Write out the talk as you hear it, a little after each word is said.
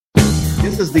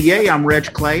This is the Yay. I'm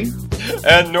Reg Clay.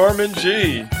 And Norman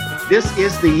G. This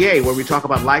is the Yay, where we talk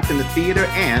about life in the theater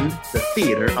and the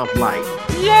theater of life.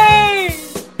 Yay!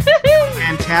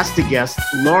 Fantastic guest,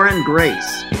 Lauren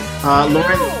Grace.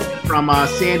 Lauren from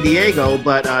San Diego,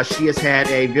 but she has had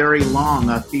a very long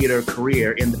theater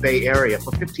career in the Bay Area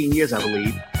for 15 years, I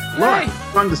believe. Lauren,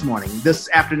 how are you this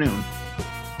afternoon?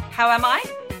 How am I?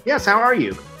 Yes, how are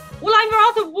you? Well, I'm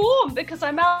rather warm because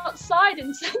I'm outside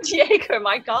in San Diego,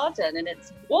 my garden, and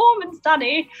it's warm and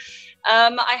sunny.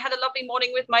 I had a lovely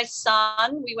morning with my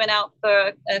son. We went out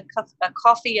for a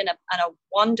coffee and a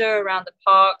wander around the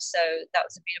park, so that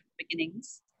was a beautiful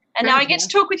beginnings. And now I get to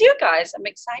talk with you guys. I'm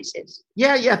excited.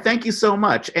 Yeah, thank you so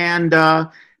much. And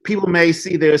people may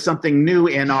see there's something new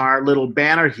in our little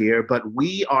banner here, but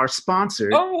we are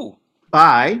sponsored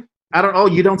by,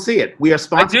 you don't see it. We are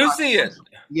sponsored. I do see it.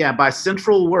 Yeah, by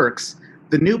Central Works,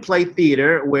 the new play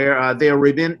theater where they are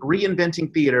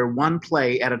reinventing theater one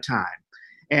play at a time.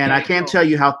 And I can't tell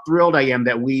you how thrilled I am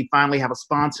that we finally have a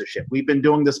sponsorship. We've been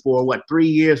doing this for, 3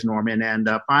 years, Norman? And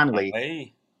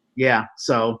finally,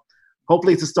 so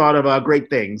hopefully it's the start of great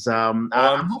things. I'm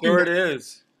sure it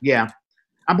is. Yeah.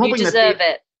 I'm hoping you deserve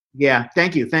it. Yeah,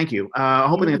 thank you.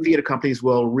 Hoping the theater companies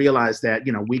will realize that,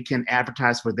 we can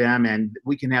advertise for them and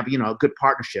we can have, a good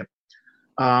partnership.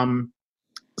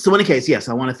 So in any case, yes,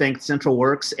 I want to thank Central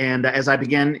Works. And as I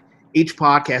begin each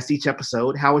podcast, each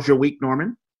episode, how was your week,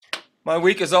 Norman? My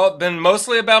week has all been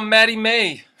mostly about Maddie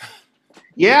May.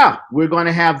 Yeah, we're going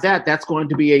to have that. That's going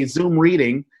to be a Zoom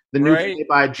reading, the new play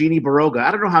by Jeannie Baroga.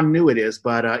 I don't know how new it is,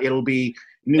 but it'll be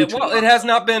new. It has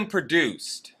not been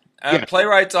produced.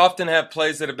 Playwrights often have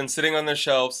plays that have been sitting on their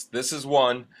shelves. This is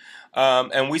one.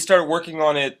 And we started working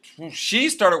on it. She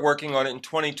started working on it in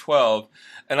 2012.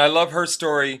 And I love her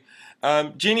story.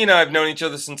 Jeannie and I have known each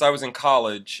other since I was in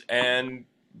college. And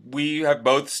we have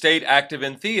both stayed active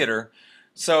in theater.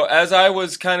 So as I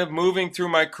was kind of moving through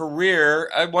my career,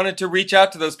 I wanted to reach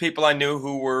out to those people I knew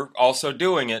who were also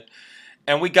doing it.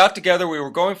 And we got together. We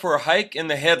were going for a hike in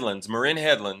the headlands, Marin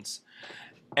Headlands.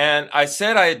 And I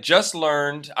said I had just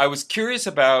learned, I was curious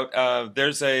about,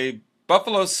 there's a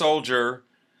Buffalo Soldier.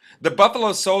 The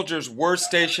Buffalo Soldiers were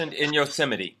stationed in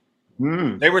Yosemite.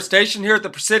 They were stationed here at the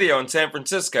Presidio in San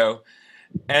Francisco.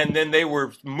 And then they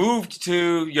were moved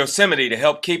to Yosemite to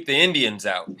help keep the Indians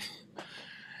out.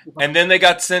 And then they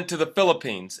got sent to the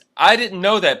Philippines. I didn't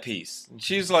know that piece. And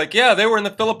she's like, yeah, they were in the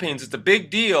Philippines. It's a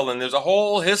big deal. And there's a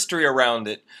whole history around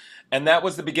it. And that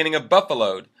was the beginning of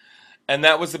Buffaloed. And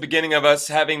that was the beginning of us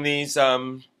having these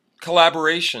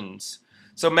collaborations.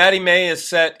 So Maddie May is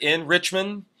set in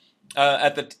Richmond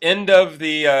at the end of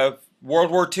the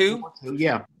World War II.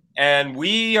 Yeah. And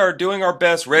we are doing our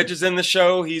best. Reg is in the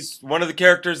show. He's one of the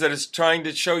characters that is trying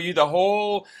to show you the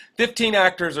whole, 15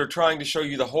 actors are trying to show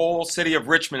you the whole city of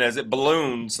Richmond as it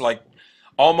balloons, like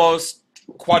almost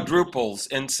quadruples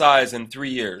in size in 3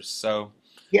 years. So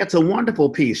yeah, it's a wonderful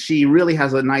piece. She really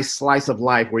has a nice slice of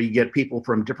life where you get people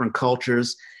from different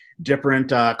cultures,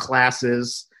 different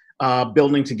classes,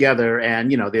 building together.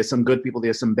 And, there's some good people,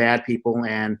 there's some bad people.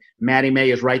 And Maddie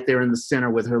May is right there in the center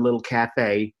with her little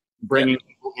cafe, bringing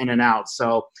people in and out.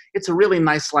 So it's a really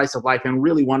nice slice of life and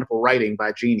really wonderful writing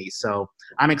by Jeannie. So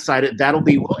I'm excited.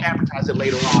 We'll advertise it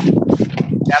later on.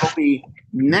 That'll be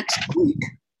next week.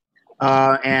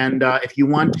 And if you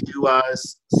want to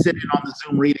sit in on the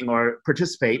Zoom reading or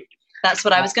participate. That's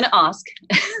what I was going to ask.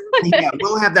 Yeah,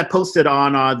 we'll have that posted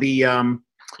on our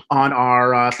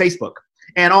Facebook.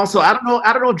 And also, I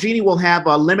don't know if Jeannie will have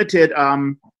a limited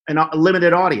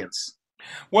audience.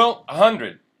 Well,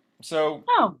 100. So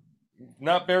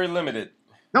not very limited.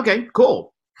 Okay,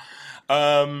 cool.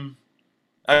 Limited,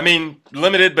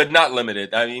 but not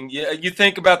limited. I mean, you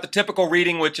think about the typical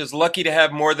reading, which is lucky to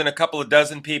have more than a couple of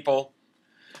dozen people.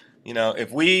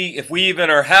 If we even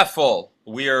are half full,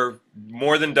 we are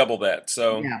more than double that.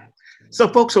 So yeah. So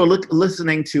folks who are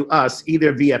listening to us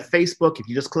either via Facebook, if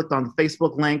you just clicked on the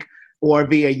Facebook link, or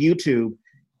via YouTube,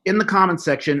 in the comment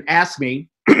section, ask me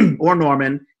or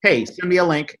Norman, hey, send me a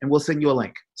link, and we'll send you a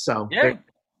link. So yeah.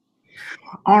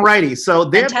 All righty. So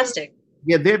fantastic.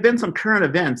 There have been some current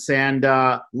events, and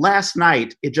last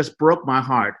night it just broke my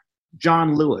heart.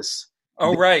 John Lewis.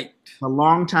 Oh, right. The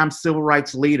longtime civil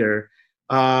rights leader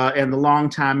and the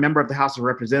longtime member of the House of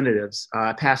Representatives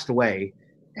passed away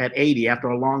at 80 after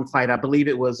a long fight. I believe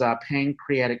it was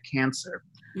pancreatic cancer.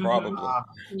 Probably.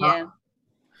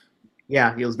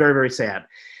 Yeah, it was very, very sad.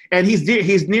 And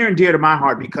he's near and dear to my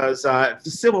heart because the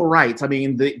civil rights,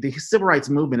 the civil rights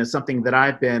movement is something that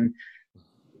I've been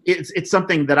it's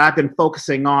something that I've been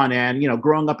focusing on. And,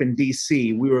 growing up in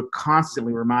DC, we were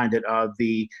constantly reminded of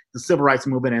the civil rights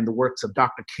movement and the works of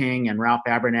Dr. King and Ralph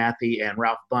Abernathy and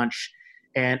Ralph Bunche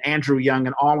and Andrew Young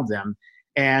and all of them.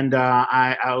 And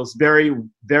I was very,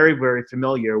 very, very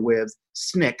familiar with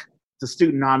SNCC, the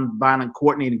Student Nonviolent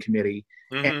Coordinating Committee.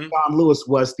 Mm-hmm. And John Lewis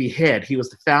was the head. He was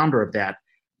the founder of that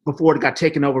before it got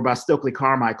taken over by Stokely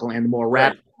Carmichael and the more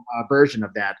radical version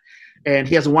of that. And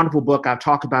he has a wonderful book. I've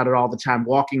talked about it all the time,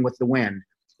 Walking with the Wind.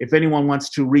 If anyone wants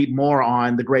to read more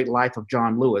on the great life of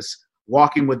John Lewis,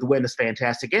 Walking with the Wind is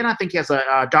fantastic. And I think he has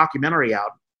a documentary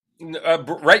out.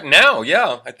 Right now,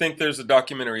 yeah. I think there's a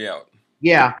documentary out.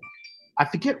 Yeah. I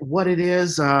forget what it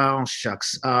is. Oh,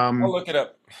 shucks. I'll look it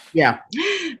up. Yeah.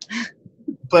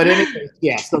 But anyway,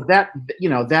 yeah, so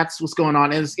that's what's going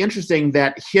on. And it's interesting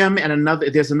that him and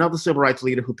there's another civil rights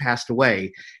leader who passed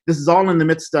away. This is all in the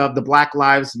midst of the Black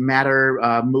Lives Matter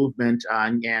movement,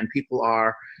 and people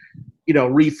are,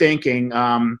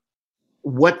 rethinking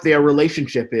what their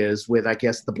relationship is with, I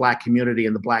guess, the Black community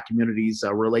and the Black community's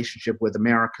relationship with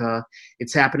America.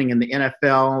 It's happening in the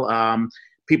NFL.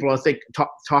 People are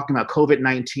talking about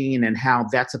COVID-19 and how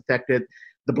that's affected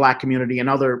the Black community and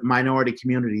other minority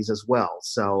communities as well.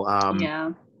 So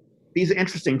these are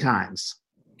interesting times.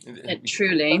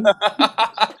 Truly.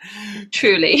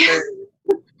 Truly.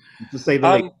 To say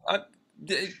the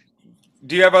least.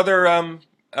 Do you have other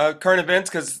current events?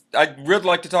 Because I'd really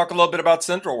like to talk a little bit about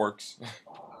Central Works.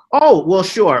 Oh, well,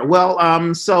 sure.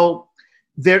 Well, so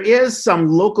there is some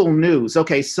local news.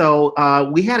 Okay, so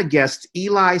we had a guest,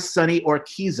 Eli Sonny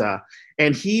Orquiza,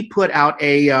 and he put out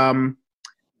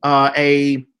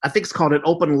I think it's called an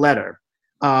open letter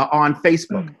on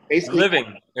Facebook. Basically,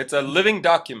 it's a living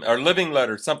document or living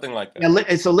letter, something like that.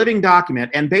 It's a living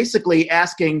document, and basically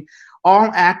asking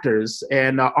all actors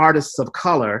and artists of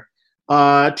color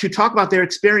to talk about their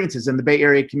experiences in the Bay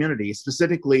Area community,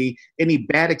 specifically any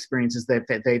bad experiences that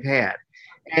they've had.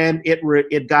 And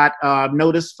it got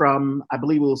notice from, I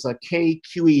believe it was a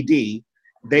KQED.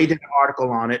 They did an article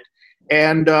on it.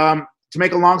 And to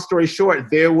make a long story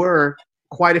short, there were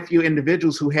quite a few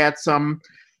individuals who had some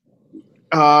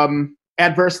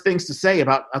adverse things to say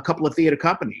about a couple of theater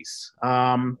companies.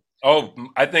 I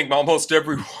think almost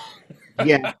everyone.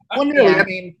 Yeah. Well, really, I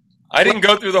mean, I didn't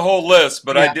go through the whole list,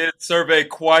 but I did survey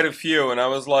quite a few, and I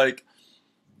was like,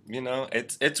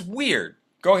 it's weird.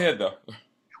 Go ahead, though.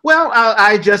 Well,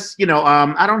 I just,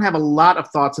 I don't have a lot of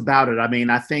thoughts about it. I mean,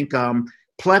 I think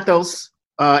Plethos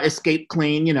escaped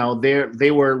clean.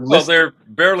 They were. Well, they're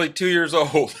barely 2 years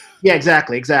old. Yeah,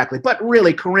 exactly. But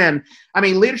really, Corinne, I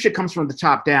mean, leadership comes from the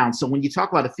top down. So when you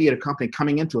talk about a theater company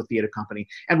coming into a theater company,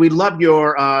 and we love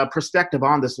your perspective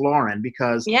on this, Lauren,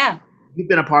 because you've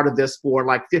been a part of this for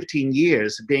like 15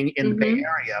 years, being in the Bay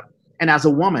Area. And as a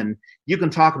woman, you can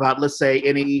talk about, let's say,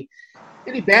 any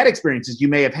bad experiences you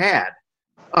may have had.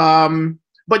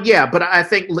 But I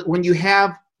think when you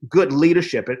have good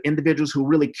leadership and individuals who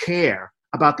really care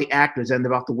about the actors and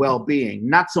about the well-being,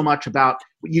 not so much about,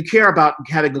 you care about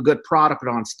having a good product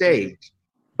on stage,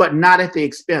 but not at the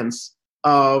expense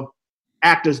of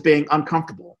actors being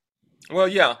uncomfortable. Well,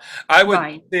 yeah, I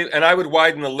would, and I would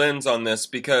widen the lens on this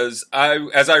because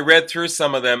as I read through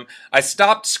some of them, I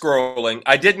stopped scrolling.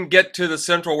 I didn't get to the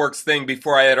Central Works thing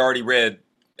before I had already read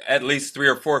at least 3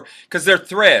 or 4, because they're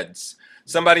threads.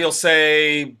 Somebody will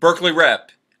say Berkeley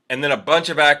Rep, and then a bunch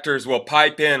of actors will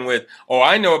pipe in with, oh,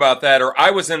 I know about that, or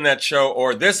I was in that show,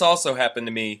 or this also happened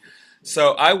to me.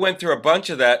 So I went through a bunch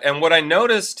of that, and what I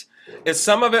noticed is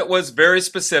some of it was very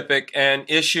specific and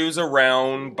issues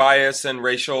around bias and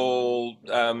racial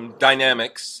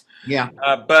dynamics. Yeah.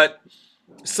 But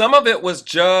some of it was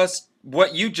just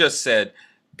what you just said.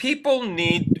 We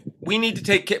need to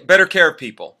take better care of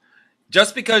people.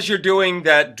 Just because you're doing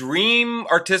that dream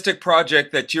artistic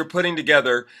project that you're putting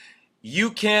together,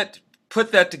 you can't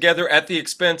put that together at the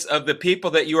expense of the people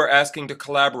that you are asking to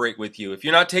collaborate with you. If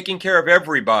you're not taking care of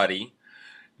everybody,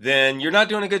 then you're not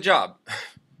doing a good job.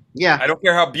 Yeah. I don't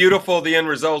care how beautiful the end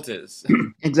result is.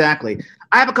 Exactly.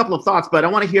 I have a couple of thoughts, but I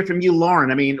want to hear from you,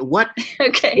 Lauren. I mean, what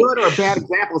good or bad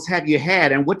examples have you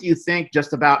had, and what do you think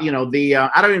just about, I don't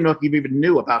even know if you even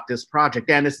knew about this project,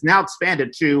 and it's now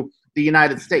expanded to the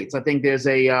United States. I think there's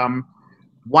a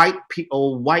white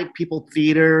people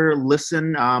theater.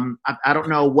 Listen, I don't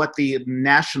know what the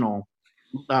national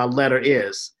letter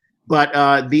is, but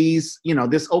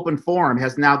this open forum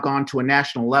has now gone to a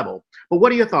national level. But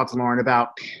what are your thoughts, Lauren,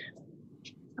 about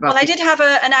well, I did have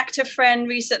an actor friend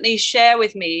recently share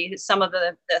with me some of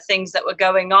the things that were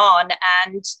going on,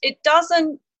 and it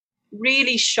doesn't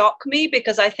really shock me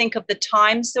because I think of the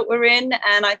times that we're in,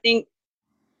 and I think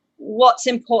what's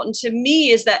important to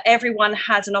me is that everyone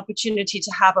has an opportunity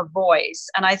to have a voice.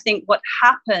 And I think what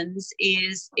happens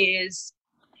is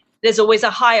there's always a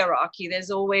hierarchy.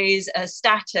 There's always a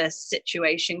status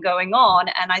situation going on.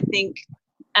 And I think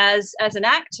as an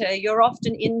actor, you're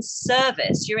often in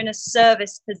service. You're in a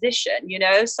service position, you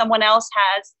know, someone else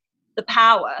has the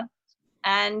power.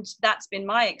 And that's been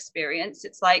my experience.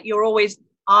 It's like you're always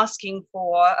asking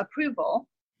for approval,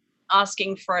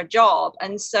 asking for a job.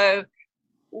 And so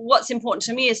what's important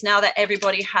to me is now that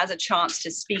everybody has a chance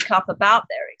to speak up about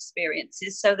their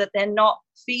experiences so that they're not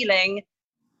feeling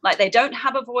like they don't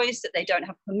have a voice, that they don't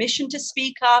have permission to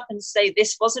speak up and say,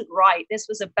 this wasn't right. This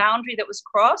was a boundary that was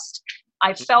crossed.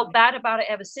 I felt bad about it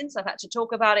ever since. I've had to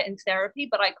talk about it in therapy,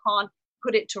 but I can't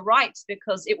put it to rights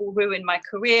because it will ruin my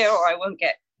career, or I won't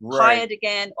get hired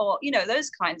again, or, you know, those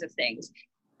kinds of things.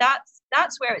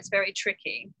 That's where it's very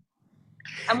tricky.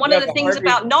 And one of the things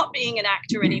about not being an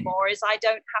actor anymore is I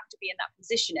don't have to be in that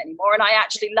position anymore. And I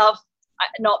actually love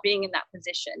not being in that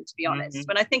position, to be honest.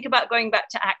 When I think about going back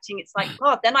to acting, it's like,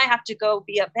 God, then I have to go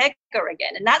be a beggar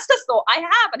again. And that's the thought I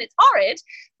have. And it's horrid,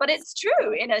 but it's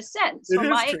true in a sense from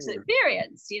my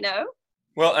experience, you know?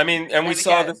 Well, I mean, and we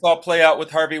saw this all play out with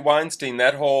Harvey Weinstein,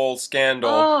 that whole scandal.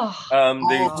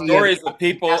 The stories of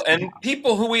people and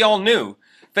people who we all knew,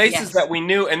 faces that we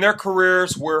knew, and their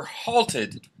careers were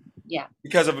halted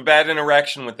because of a bad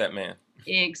interaction with that man.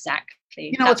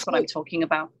 Exactly. You know, that's what I'm talking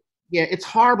about. Yeah, it's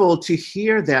horrible to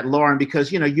hear that, Lauren,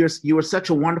 because, you know, you were such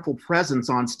a wonderful presence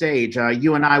on stage.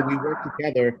 You and I, we worked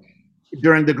together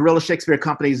during the Guerrilla Shakespeare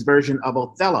Company's version of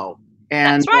Othello.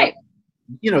 And, that's right.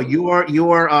 You know,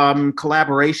 your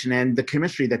collaboration and the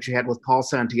chemistry that you had with Paul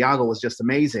Santiago was just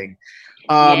amazing.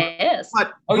 Yes.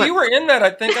 But you were in that. I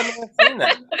think I may have seen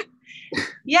that.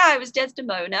 Yeah, I was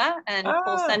Desdemona, and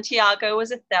Paul Santiago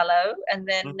was Othello, and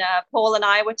then Paul and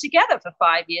I were together for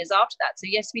 5 years after that. So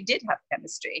yes, we did have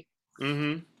chemistry.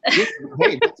 Hey,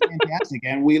 that's fantastic,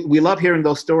 and we love hearing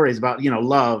those stories about, you know,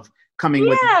 love coming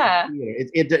with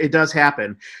it does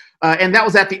happen. And that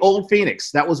was at the Old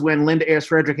Phoenix. That was when Linda Ayers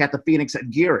Frederick had the Phoenix at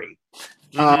Geary.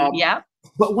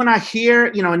 But when I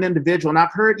hear, you know, an individual, and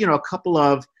I've heard, you know, a couple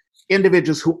of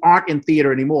individuals who aren't in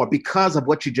theater anymore because of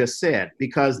what you just said,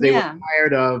 because they were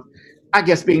tired of, I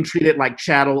guess, being treated like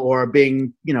chattel, or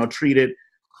being, you know, treated,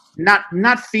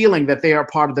 not feeling that they are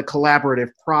part of the collaborative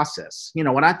process. You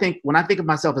know, when I think of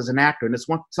myself as an actor, and it's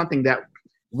something that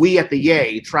we at the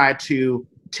Yay try to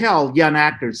tell young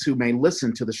actors who may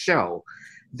listen to the show,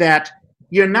 that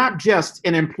you're not just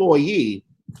an employee,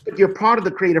 but you're part of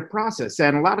the creative process.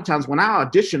 And a lot of times when I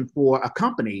audition for a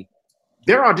company,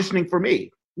 they're auditioning for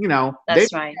me. You know, they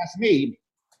ask me,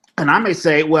 and I may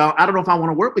say, well, I don't know if I want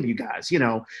to work with you guys. You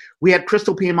know, we had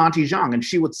Crystal Piemonte-Jean, and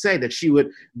she would say that she would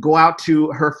go out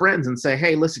to her friends and say,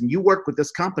 hey, listen, you work with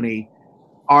this company.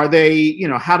 Are they, you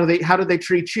know, how do they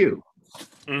treat you?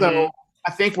 So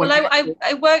I think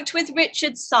I worked with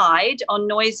Richard Side on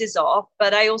Noises Off,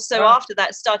 but I also after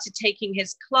that started taking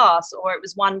his class, or it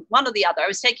was one or the other. I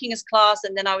was taking his class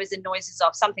and then I was in Noises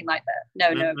Off, something like that.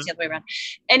 No, it was the other way around.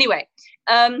 Anyway,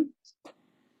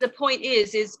 the point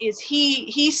is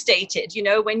he stated, you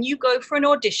know, when you go for an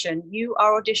audition, you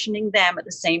are auditioning them at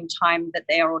the same time that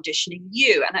they are auditioning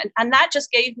you. And that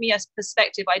just gave me a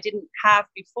perspective I didn't have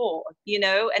before, you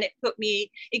know, and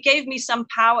it gave me some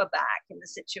power back in the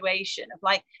situation of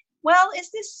like, well,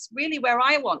 is this really where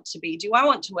I want to be? Do I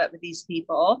want to work with these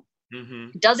people?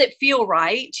 Does it feel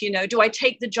right? You know, do I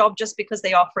take the job just because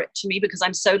they offer it to me because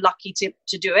I'm so lucky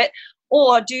to do it?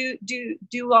 Or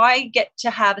do I get to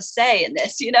have a say in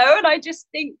this, you know? And I just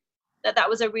think that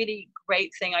was a really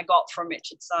great thing I got from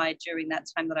Richard Side during that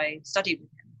time that I studied with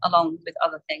him, along with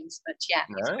other things. But yeah,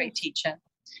 he's a great teacher.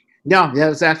 No,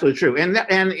 that's absolutely true. And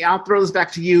I'll throw this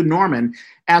back to you, Norman,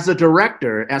 as a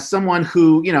director, as someone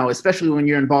who, you know, especially when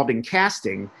you're involved in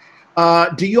casting,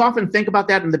 do you often think about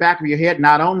that in the back of your head?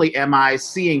 Not only am I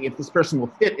seeing if this person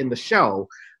will fit in the show,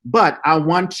 but I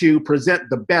want to present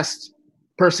the best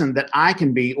person that I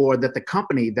can be, or that the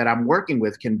company that I'm working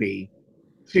with can be,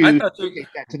 to take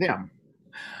that to them.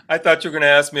 I thought you were going to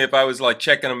ask me if I was like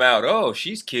checking them out. Oh,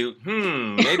 she's cute.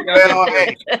 Maybe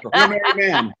I'm a married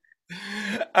man.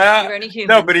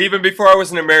 No, but even before I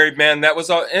was a married man, that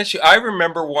was all. I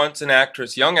remember once an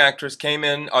actress, young actress, came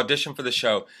in, auditioned for the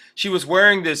show. She was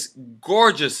wearing this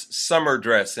gorgeous summer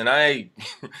dress, and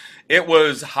it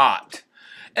was hot.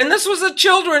 And this was a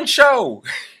children's show.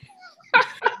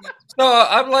 So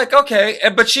I'm like, okay,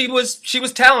 but she was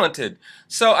talented.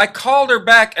 So I called her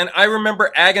back, and I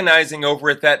remember agonizing over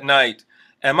it that night.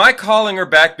 Am I calling her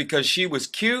back because she was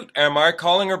cute? Am I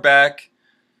calling her back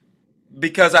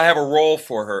because I have a role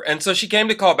for her. And so she came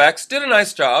to callbacks, did a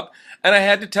nice job, and I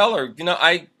had to tell her,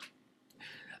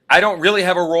 I don't really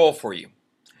have a role for you.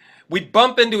 We'd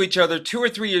bump into each other 2 or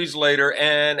 3 years later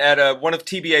and at one of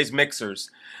TBA's mixers.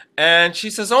 And she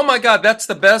says, "Oh my God, that's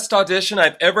the best audition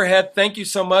I've ever had. Thank you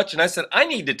so much." And I said, "I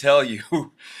need to tell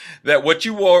you that what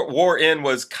you wore in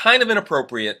was kind of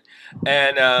inappropriate.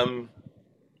 And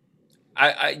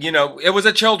it was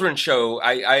a children's show.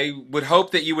 I would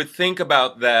hope that you would think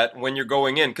about that when you're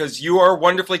going in, because you are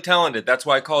wonderfully talented. That's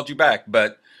why I called you back.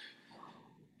 But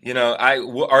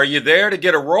are you there to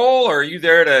get a role, or are you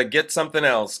there to get something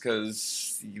else?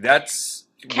 Because that's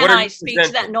Can I speak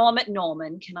to that,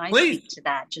 Norman? Can I speak to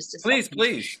that just a second?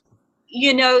 Please.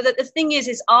 That the thing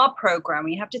is our program,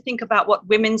 we have to think about what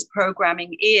women's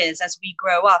programming is as we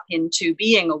grow up into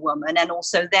being a woman, and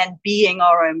also then being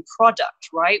our own product,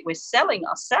 right? We're selling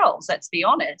ourselves, let's be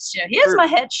honest. Here's my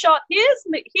headshot, here's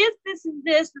this and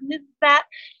this and this and that.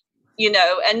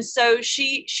 And so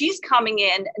she's coming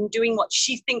in and doing what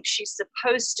she thinks she's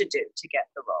supposed to do to get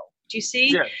the role. Do you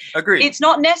see? Yeah, agreed. It's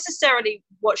not necessarily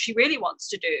what she really wants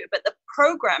to do, but the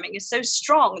programming is so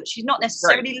strong that she's not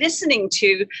necessarily listening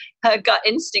to her gut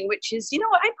instinct, which is,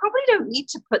 I probably don't need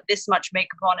to put this much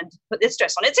makeup on and put this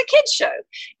dress on. It's a kid's show.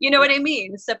 You know what I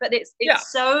mean? So, but it's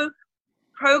so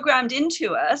programmed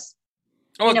into us.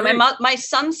 Oh, my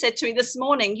son said to me this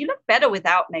morning, "You look better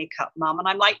without makeup, Mum." And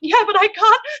I'm like, "Yeah, but I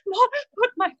can't not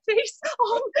put my face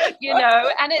on,"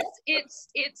 and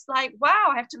it's like, wow,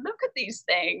 I have to look at these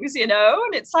things, and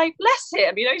it's like, bless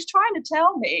him, he's trying to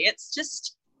tell me. It's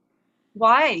just,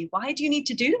 why do you need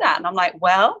to do that? And I'm like,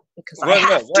 well, because I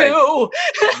have to.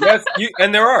 Yes,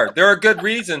 and there are good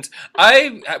reasons.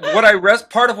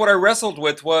 Part of what I wrestled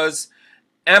with was,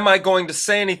 am I going to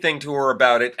say anything to her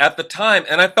about it at the time?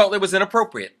 And I felt it was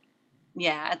inappropriate.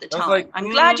 Yeah, at the time.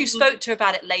 I'm glad you spoke to her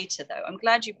about it later, though. I'm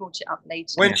glad you brought it up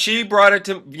later. When she brought it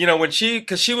to,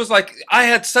 because she was like, "I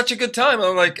had such a good time."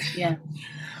 I'm like, yeah.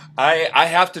 I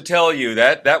have to tell you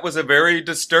that was a very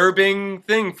disturbing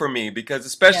thing for me, because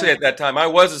especially at that time, I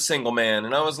was a single man.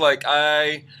 And I was like,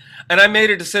 I made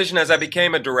a decision as I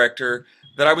became a director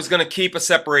that I was going to keep a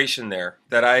separation there.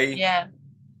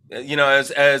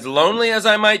 As lonely as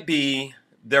I might be,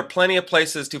 there are plenty of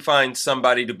places to find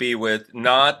somebody to be with,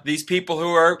 not these people who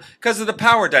are, because of the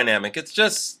power dynamic. It's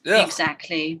just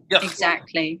exactly.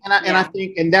 And I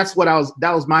think, and that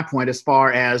was my point as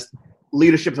far as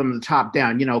leadership from the top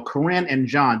down. Corinne and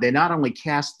John, they not only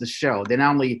cast the show, they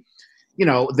not only,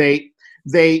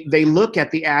 they look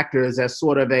at the actors as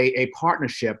sort of a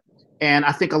partnership. And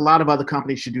I think a lot of other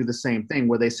companies should do the same thing,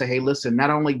 where they say, "Hey, listen, not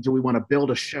only do we want to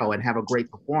build a show and have a great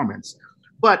performance,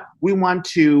 but we want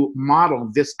to model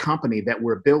this company that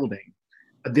we're building,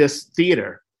 this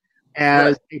theater,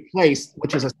 as a place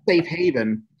which is a safe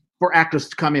haven for actors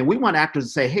to come in. We want actors to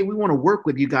say, hey, we want to work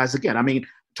with you guys again." I mean,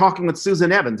 talking with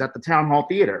Susan Evans at the Town Hall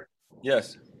Theater.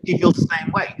 Yes. She feels the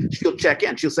same way. She'll check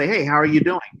in. She'll say, "Hey, how are you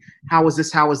doing? How is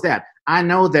this? How is that?" I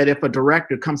know that if a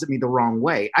director comes at me the wrong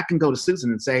way, I can go to Susan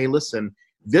and say, "Hey, listen,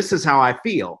 this is how I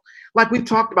feel." Like we've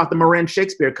talked about the Marin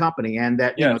Shakespeare Company and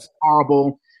that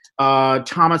horrible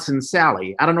Thomas and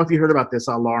Sally. I don't know if you heard about this,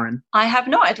 Lauren. I have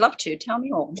not. I'd love to. Tell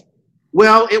me all.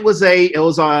 Well, it was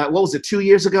what was it, 2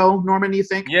 years ago, Norman, do you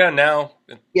think? Yeah, now.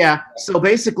 Yeah. So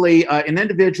basically, an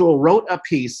individual wrote a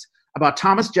piece about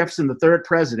Thomas Jefferson, the third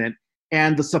president,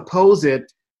 and the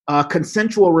supposed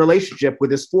consensual relationship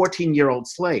with his 14-year-old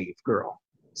slave girl,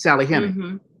 Sally Hemings.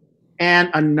 Mm-hmm. And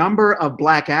a number of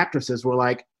Black actresses were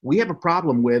like, "We have a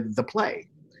problem with the play,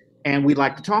 and we'd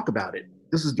like to talk about it."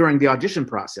 This is during the audition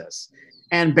process.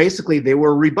 And basically, they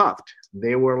were rebuffed.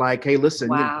 They were like, "Hey, listen,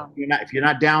 if you're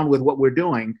not down with what we're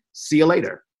doing, see you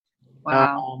later."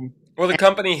 Wow. Well, the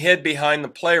company hid behind the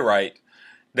playwright.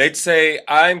 They'd say,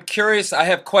 "I'm curious, I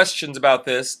have questions about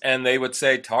this." And they would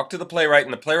say, "Talk to the playwright."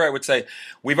 And the playwright would say,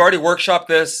 "We've already workshopped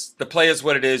this. The play is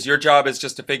what it is. Your job is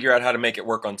just to figure out how to make it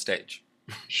work on stage."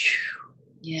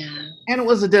 Yeah. And it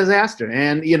was a disaster.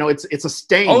 And, it's a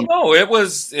stain. Oh, no,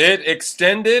 it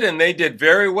extended, and they did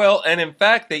very well. And in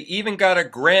fact, they even got a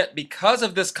grant because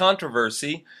of this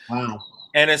controversy. Wow.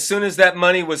 And as soon as that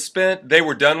money was spent, they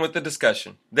were done with the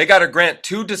discussion. They got a grant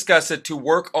to discuss it, to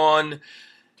work on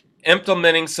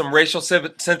implementing some racial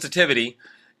sensitivity.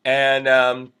 And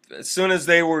as soon as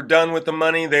they were done with the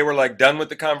money, they were like done with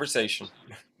the conversation.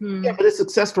 Yeah, but it's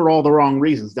success for all the wrong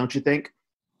reasons, don't you think?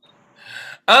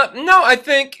 No, I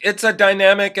think it's a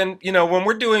dynamic, and when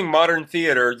we're doing modern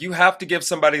theater, you have to give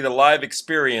somebody the live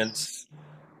experience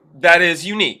that is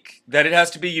unique, that it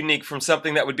has to be unique from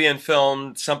something that would be in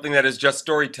film, something that is just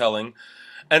storytelling.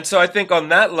 And so I think on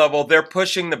that level, they're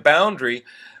pushing the boundary.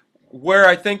 where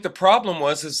I think the problem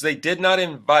was is they did not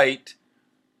invite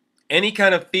any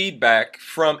kind of feedback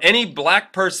from any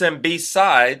black person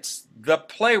besides the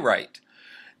playwright.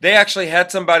 They actually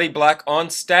had somebody black on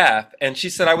staff, and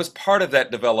she said I was part of that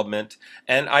development,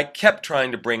 and I kept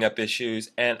trying to bring up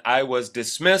issues, and I was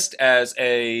dismissed as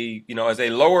a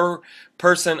lower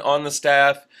person on the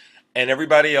staff, and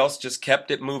everybody else just kept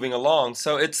it moving along.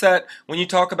 So it's that when you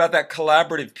talk about that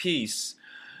collaborative piece,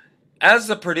 as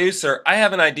the producer, I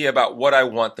have an idea about what I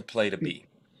want the play to be.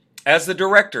 As the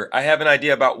director, I have an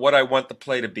idea about what I want the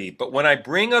play to be. But when I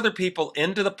bring other people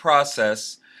into the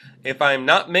process, if I'm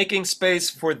not making space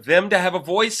for them to have a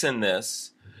voice in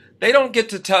this, they don't get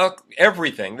to talk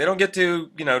everything. They don't get to,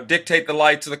 dictate the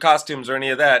lights or the costumes or any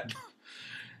of that.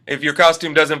 If your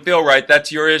costume doesn't feel right,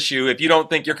 that's your issue. If you don't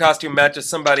think your costume matches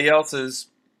somebody else's,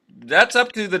 that's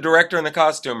up to the director and the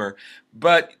costumer.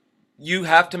 But you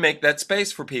have to make that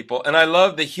space for people. And I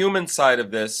love the human side of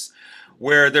this,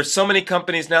 where there's so many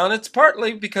companies now, and it's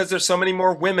partly because there's so many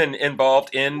more women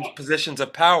involved in positions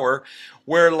of power,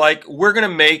 where we're going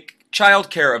to make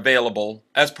childcare available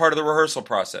as part of the rehearsal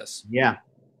process. Yeah.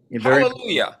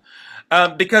 Hallelujah.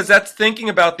 Because that's thinking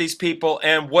about these people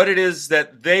and what it is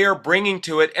that they are bringing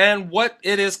to it and what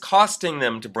it is costing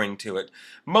them to bring to it.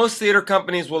 Most theater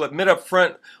companies will admit up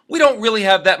front, we don't really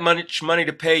have that much money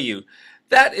to pay you.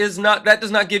 That does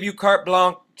not give you carte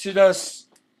blanche to just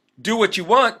do what you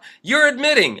want. You're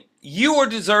admitting you are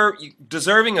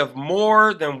deserving of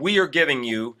more than we are giving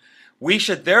you. We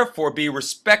should therefore be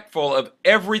respectful of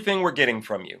everything we're getting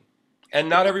from you. And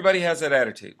not everybody has that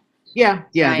attitude. Yeah.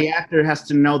 Right. The actor has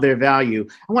to know their value.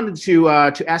 I wanted to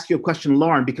ask you a question,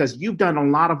 Lauren, because you've done a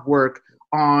lot of work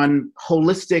on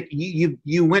holistic.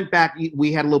 You went back.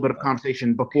 We had a little bit of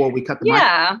conversation before we cut the mic.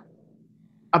 Yeah.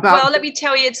 Well, let me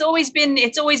tell you, it's always been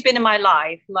in my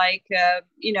life. My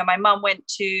mom went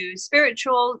to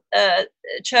spiritual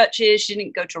churches. She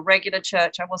didn't go to a regular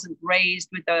church. I wasn't raised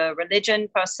with a religion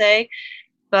per se,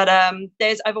 but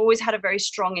I've always had a very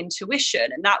strong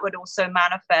intuition, and that would also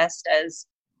manifest as,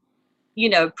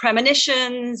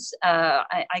 premonitions.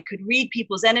 I could read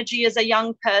people's energy as a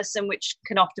young person, which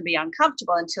can often be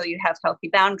uncomfortable until you have healthy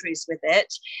boundaries with it.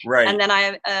 Right. And then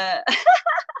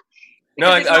No,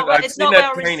 I've seen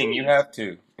that training. You have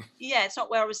to. Yeah, it's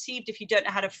not well received if you don't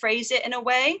know how to phrase it in a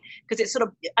way, because it's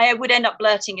I would end up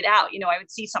blurting it out. I would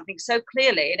see something so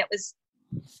clearly, and it was,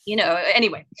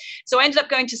 anyway. So I ended up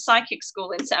going to psychic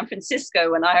school in San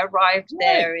Francisco when I arrived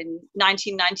there in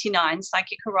 1999.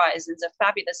 Psychic Horizons, a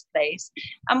fabulous place.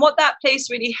 And what that place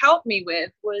really helped me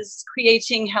with was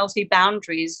creating healthy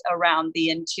boundaries around the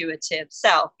intuitive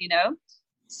self,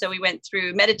 So we went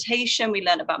through meditation. We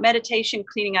learned about meditation,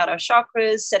 cleaning out our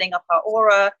chakras, setting up our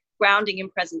aura, grounding in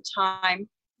present time.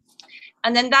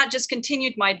 And then that just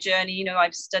continued my journey.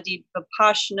 I've studied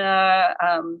Vipassana.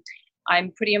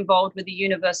 I'm pretty involved with the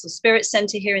Universal Spirit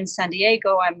Center here in San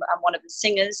Diego. I'm one of the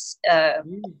singers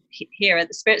here at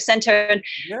the Spirit Center. And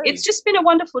it's just been a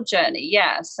wonderful journey.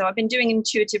 Yeah. So I've been doing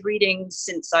intuitive readings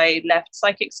since I left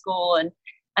psychic school.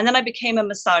 And then I became a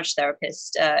massage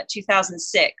therapist,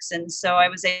 2006. And so I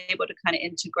was able to kind of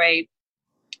integrate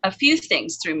a few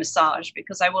things through massage,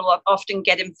 because I will often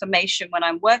get information when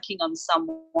I'm working on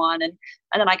someone. And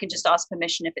then I can just ask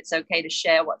permission if it's okay to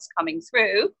share what's coming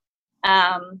through,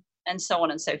 and so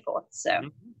on and so forth. So,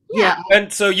 yeah.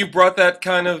 And so you brought that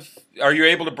are you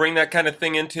able to bring that kind of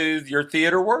thing into your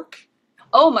theater work?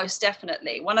 Oh, most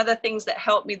definitely. One of the things that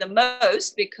helped me the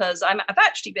most, because I've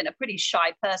actually been a pretty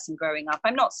shy person growing up.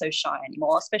 I'm not so shy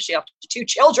anymore, especially after 2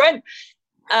 children.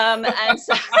 And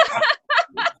so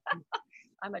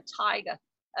I'm a tiger.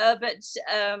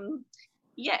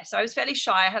 So I was fairly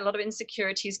shy. I had a lot of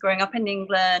insecurities growing up in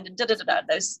England and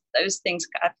those things.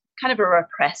 I'm kind of a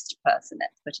repressed person,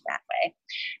 let's put it that way.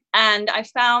 And I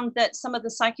found that some of the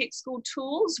psychic school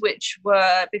tools, which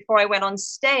were before I went on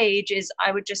stage, is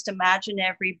I would just imagine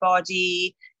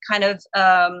everybody kind of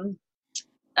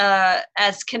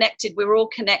as connected. We were all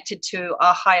connected to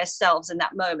our higher selves in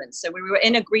that moment. So we were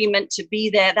in agreement to be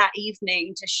there that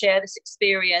evening to share this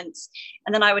experience.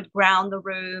 And then I would ground the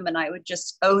room, and I would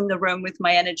just own the room with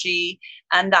my energy.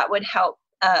 And that would help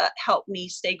me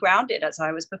stay grounded as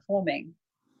I was performing.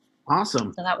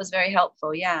 Awesome. So that was very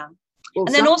helpful. Yeah. Well,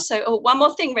 and then also, one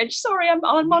more thing, Reg. Sorry, I'm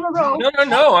on a roll.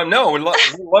 No. We're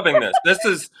loving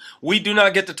this. We do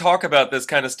not get to talk about this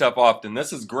kind of stuff often.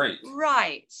 This is great.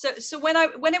 Right. So when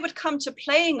it would come to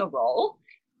playing a role,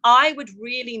 I would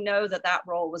really know that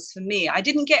role was for me. I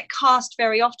didn't get cast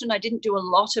very often. I didn't do a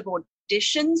lot of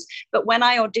auditions, but when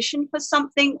I auditioned for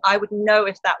something, I would know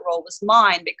if that role was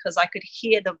mine, because I could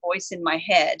hear the voice in my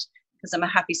head, because I'm a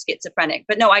happy schizophrenic.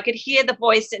 But no, I could hear the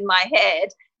voice in my head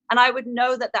and I would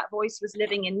know that that voice was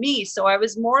living in me. So I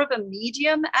was more of a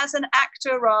medium as an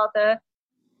actor rather.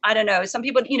 I don't know. Some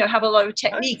people, have a lot of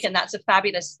technique, and that's a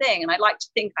fabulous thing. And I like to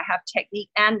think I have technique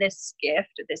and this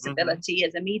gift, this ability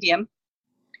as a medium.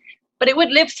 But it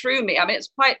would live through me. I mean, it's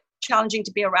quite challenging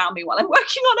to be around me while I'm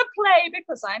working on a play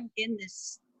because I'm in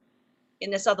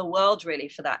this other world really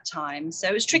for that time. So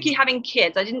it was tricky having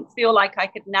kids. I didn't feel like I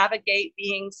could navigate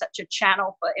being such a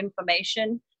channel for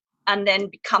information and then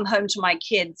come home to my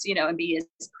kids, and be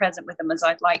as present with them as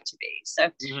I'd like to be.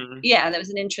 So yeah, there was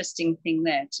an interesting thing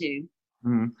there too.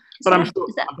 But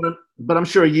I'm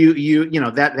sure you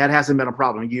that hasn't been a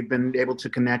problem. You've been able to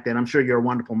connect, and I'm sure you're a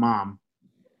wonderful mom.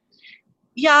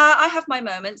 Yeah, I have my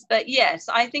moments, but yes,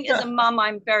 I think as a mom,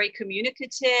 I'm very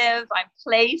communicative, I'm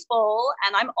playful,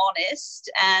 and I'm honest.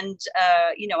 And,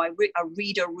 I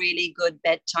read a really good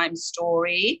bedtime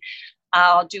story.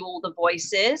 I'll do all the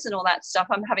voices and all that stuff.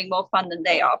 I'm having more fun than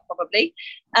they are probably.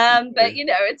 But,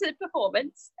 it's a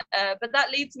performance. But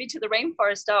that leads me to the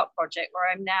Rainforest Art Project, where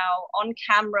I'm now on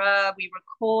camera. We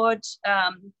record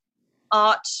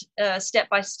art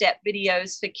step-by-step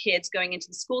videos for kids going into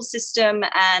the school system,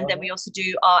 and then we also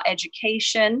do art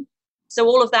education. So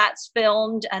all of that's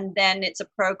filmed, and then it's a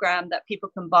program that people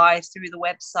can buy through the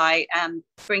website and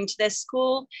bring to their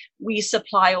school. We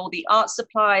supply all the art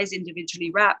supplies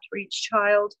individually wrapped for each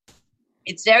child.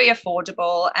 It's very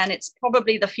affordable, and it's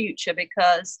probably the future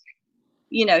because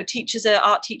art teachers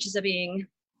are being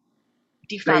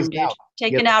defunded,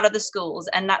 taken out of the schools,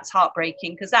 and that's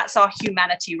heartbreaking because that's our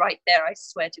humanity right there. I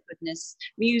swear to goodness.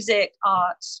 Music,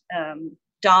 art,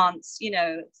 dance,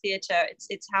 theater,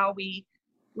 it's how we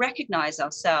recognize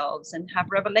ourselves and have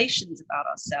revelations about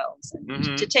ourselves,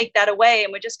 and to take that away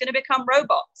and we're just going to become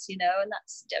robots, and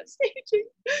that's devastating.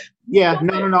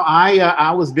 No.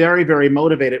 I was very, very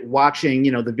motivated watching,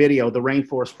 the video, the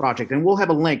Rainforest Project, and we'll have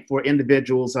a link for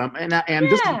individuals.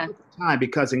 This is time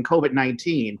because in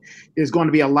COVID-19, there's going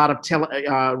to be a lot of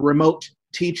remote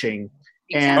teaching,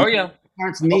 and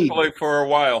parents need hopefully for a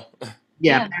while.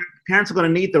 Parents are going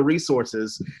to need the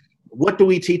resources. What do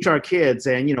we teach our kids,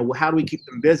 and how do we keep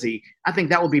them busy? I think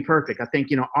that would be perfect. I think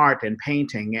art and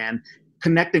painting and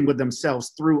connecting with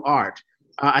themselves through art.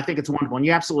 I think it's wonderful, and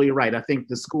you're absolutely right. I think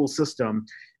the school system,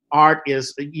 art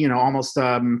is almost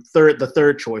the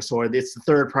third choice, or it's the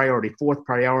third priority, fourth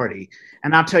priority.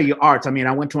 And I'll tell you, arts. I mean,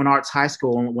 I went to an arts high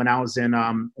school when I was in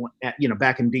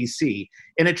back in DC,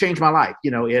 and it changed my life.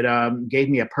 It gave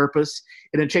me a purpose,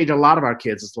 and it changed a lot of our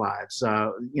kids' lives.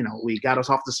 We got us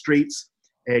off the streets.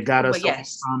 It got us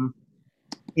from,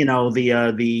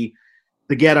 the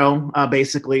ghetto,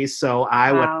 basically. So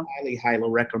I would highly, highly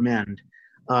recommend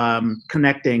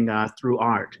connecting through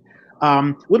art.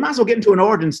 We might as well get into an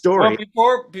origin story.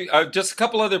 Well, before, just a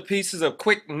couple other pieces of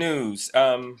quick news.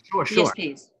 Sure. Yes,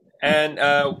 please. And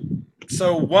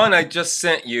so one I just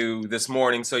sent you this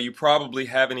morning, so you probably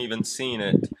haven't even seen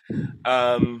it.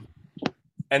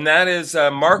 And that is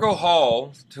Margot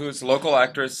Hall, who is a local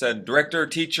actress and director,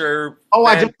 teacher. Oh,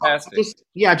 fantastic.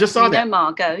 I just saw that.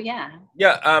 Margot, yeah.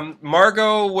 Yeah,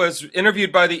 Margot was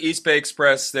interviewed by the East Bay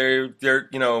Express. They're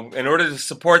in order to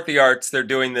support the arts, they're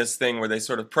doing this thing where they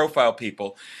sort of profile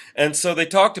people. And so they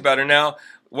talked about her. Now,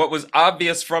 what was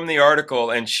obvious from the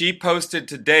article, and she posted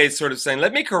today sort of saying,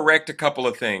 let me correct a couple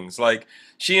of things. Like,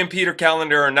 she and Peter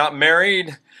Callender are not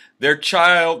married. They're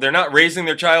not raising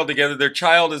their child together. Their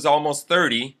child is almost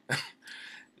 30.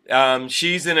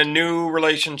 She's in a new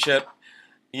relationship,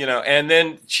 and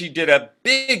then she did a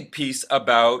big piece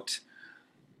about,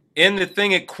 in the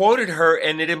thing, it quoted her,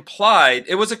 and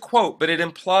it was a quote, but it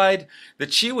implied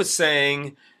that she was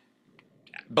saying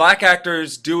black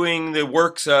actors doing the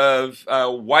works of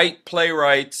white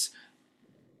playwrights,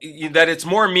 that it's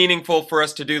more meaningful for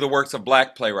us to do the works of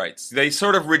black playwrights. They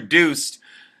sort of reduced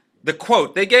the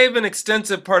quote. They gave an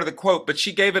extensive part of the quote, but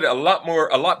she gave it a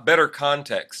lot better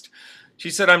context.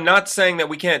 She said, I'm not saying that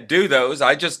we can't do those.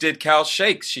 I just did Cal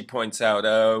Shakes, she points out,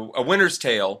 A Winter's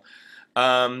Tale.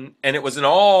 And it was an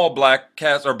all black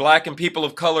cast, or black and people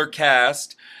of color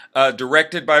cast,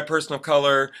 directed by a person of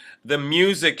color. The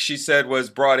music, she said,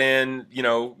 was brought in,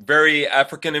 very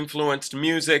African influenced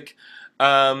music.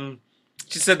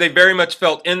 She said they very much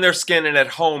felt in their skin and at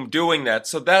home doing that.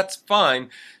 So that's fine.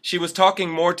 She was talking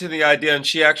more to the idea, and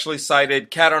she actually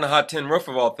cited Cat on a Hot Tin Roof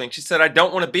of all things. She said, I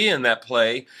don't want to be in that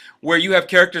play where you have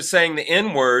characters saying the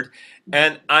N-word,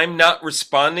 and I'm not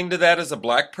responding to that as a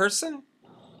black person.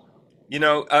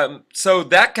 So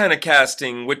that kind of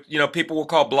casting, which, people will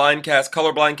call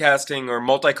colorblind casting or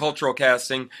multicultural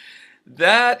casting,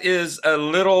 that is a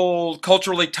little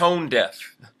culturally tone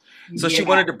deaf. So she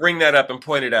wanted to bring that up and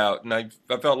point it out, and I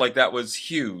felt like that was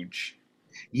huge.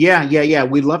 Yeah.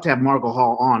 We'd love to have Margot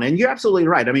Hall on. And you're absolutely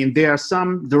right. I mean, there are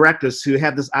some directors who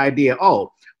have this idea,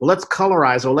 oh, well, let's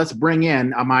colorize or let's bring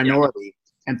in a minority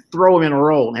and throw them in a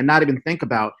role and not even think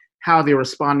about how they're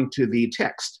responding to the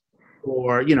text,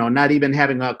 or, not even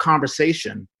having a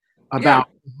conversation about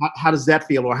how does that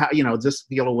feel, or how, this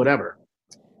feel, or whatever.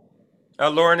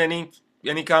 Lauren, any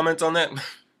comments on that?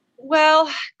 Well,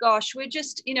 gosh, we're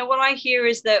just, what I hear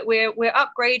is that we're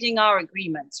upgrading our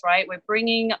agreements, right? We're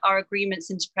bringing our agreements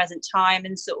into present time.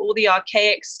 And so all the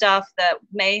archaic stuff that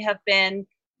may have been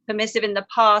permissive in the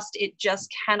past, it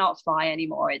just cannot fly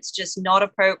anymore. It's just not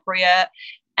appropriate.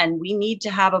 And we need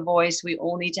to have a voice. We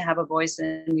all need to have a voice,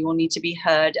 and we all need to be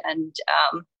heard. And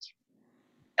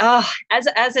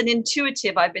as an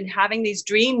intuitive, I've been having these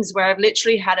dreams where I've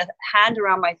literally had a hand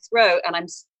around my throat and I'm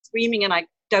screaming and I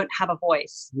don't have a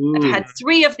voice. Ooh. I've had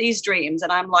 3 of these dreams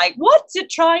and I'm like, what's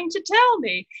it trying to tell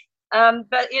me?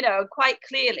 But quite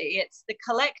clearly it's the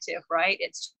collective, right?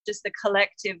 It's just the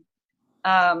collective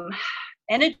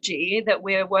energy that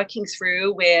we're working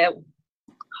through. We're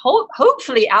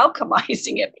hopefully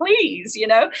alchemizing it, please.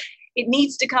 It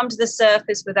needs to come to the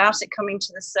surface. Without it coming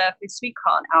to the surface, we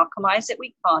can't alchemize it.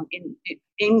 We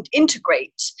can't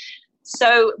integrate.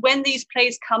 So when these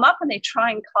plays come up and they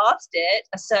try and cast it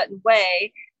a certain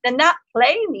way, then that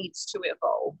play needs to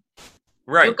evolve.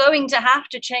 Right. You're going to have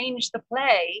to change the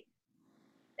play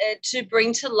to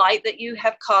bring to light that you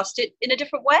have cast it in a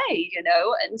different way,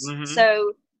 And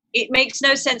so it makes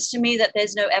no sense to me that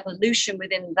there's no evolution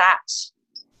within that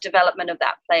development of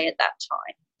that play at that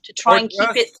time, to try and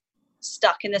keep it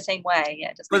stuck in the same way.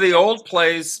 Yeah, for the old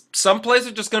plays, some plays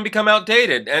are just going to become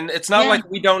outdated, and it's not like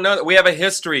we don't know that. We have a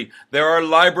history. There are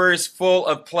libraries full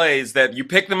of plays that you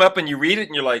pick them up and you read it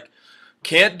and you're like,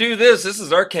 can't do this. This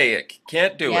is archaic.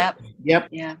 Can't do it. Yep.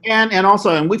 Yeah. And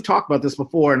also, and we've talked about this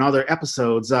before in other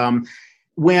episodes.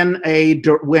 When a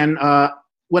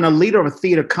leader of a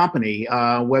theater company,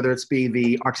 whether it's be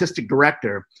the artistic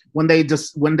director, when they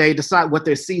decide what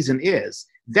their season is,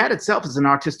 that itself is an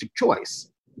artistic choice,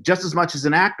 just as much as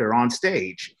an actor on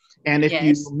stage. And if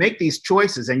you make these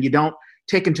choices and you don't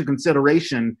take into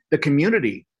consideration the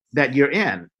community that you're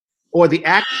in, or the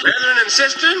actor. Brethren and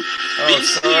sisters,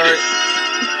 sorry.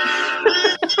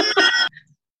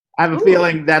 I have a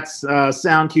feeling that's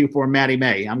sound cue for Maddie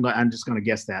May. I'm just going to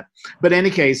guess that. But in any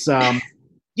case,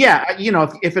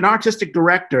 if an artistic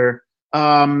director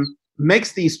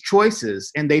makes these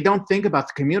choices and they don't think about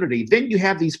the community, then you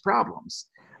have these problems.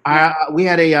 We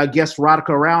had a guest,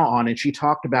 Radhika Rao, on, and she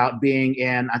talked about being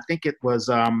in, I think it was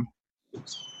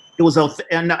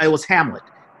Hamlet,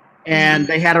 and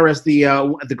they had her as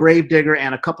the gravedigger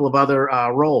and a couple of other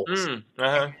roles.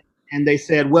 And they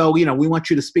said, well, we want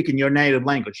you to speak in your native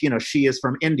language. She is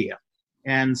from India.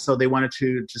 And so they wanted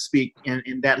to speak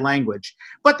in that language.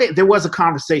 But there was a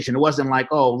conversation. It wasn't like,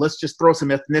 oh, let's just throw some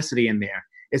ethnicity in there.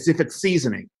 As if it's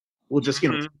seasoning. We'll just,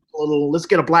 let's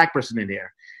get a black person in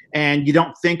there. And you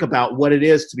don't think about what it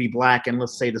is to be black and,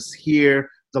 let's say, to hear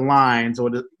the lines or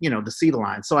to see the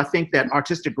lines. So I think that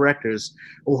artistic directors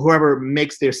or whoever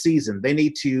makes their season, they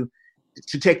need to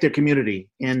take their community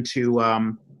into,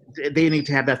 they need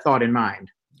to have that thought in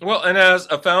mind. Well, and as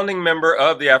a founding member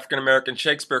of the African American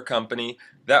Shakespeare Company,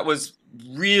 that was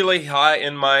really high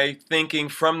in my thinking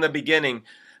from the beginning.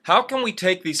 How can we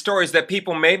take these stories that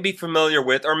people may be familiar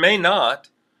with or may not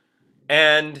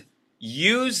and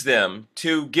use them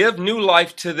to give new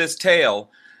life to this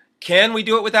tale? Can we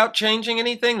do it without changing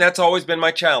anything? That's always been my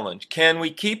challenge. Can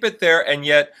we keep it there and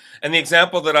yet, and the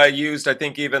example that I used, I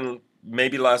think even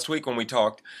maybe last week when we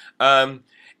talked,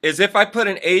 is if I put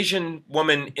an Asian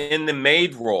woman in the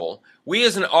maid role, we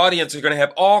as an audience are going to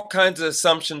have all kinds of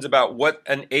assumptions about what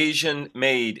an Asian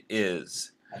maid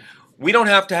is. We don't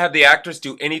have to have the actors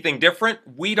do anything different.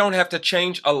 We don't have to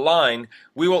change a line.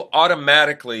 We will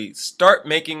automatically start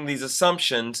making these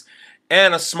assumptions,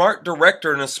 and a smart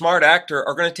director and a smart actor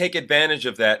are going to take advantage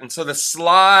of that. And so the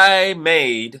sly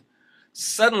maid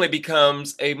suddenly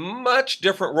becomes a much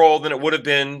different role than it would have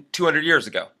been 200 years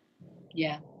ago.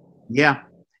 Yeah,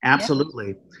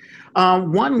 absolutely.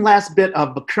 One last bit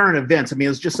of the current events. I mean,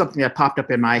 it's just something that popped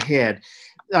up in my head.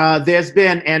 There's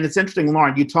been, and it's interesting,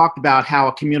 Lauren, you talked about how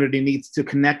a community needs to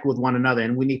connect with one another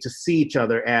and we need to see each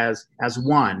other as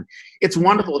one. It's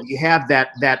wonderful if you have that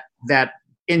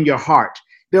in your heart.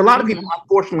 There are a lot of people,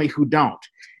 unfortunately, who don't.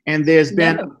 And there's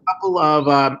been a couple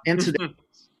of incidents.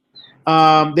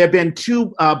 There have been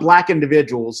 2 black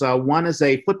individuals. One is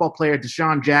a football player,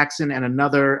 Deshaun Jackson, and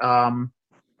another, I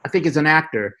think is an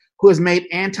actor, who has made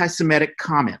anti-Semitic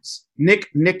comments. Nick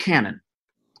Cannon.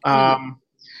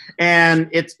 And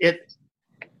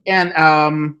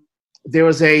there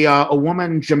was a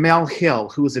woman, Jamel Hill,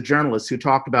 who was a journalist, who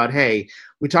talked about, hey,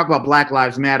 we talk about Black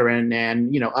Lives Matter and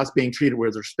us being treated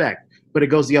with respect, but it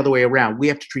goes the other way around. We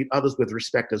have to treat others with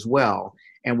respect as well,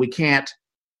 and we can't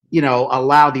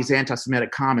allow these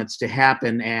anti-Semitic comments to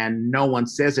happen and no one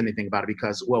says anything about it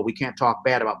because, well, we can't talk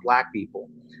bad about Black people.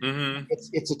 Mm-hmm.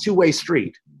 It's a two-way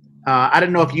street. I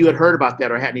didn't know if you had heard about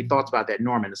that or had any thoughts about that,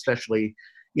 Norman, especially,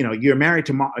 you're married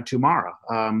to Mara.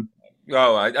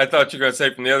 Oh, I thought you were going to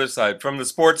say from the other side. From the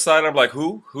sports side, I'm like,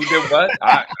 who? Who did what?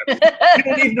 You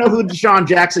don't even know who Deshaun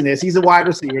Jackson is. He's a wide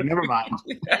receiver. Never mind.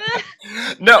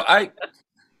 No,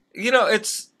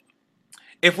 it's,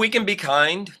 if we can be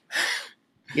kind.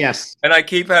 Yes. And I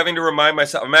keep having to remind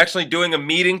myself, I'm actually doing a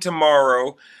meeting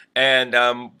tomorrow. And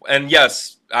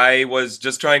yes, I was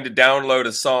just trying to download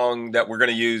a song that we're going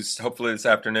to use hopefully this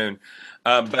afternoon.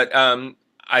 But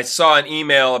I saw an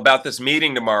email about this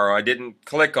meeting tomorrow. I didn't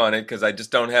click on it because I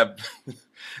just don't have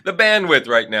the bandwidth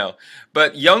right now.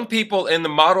 But young people in the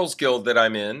Models Guild that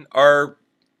I'm in are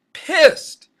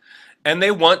pissed and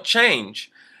they want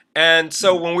change. And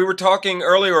so when we were talking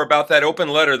earlier about that open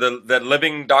letter, that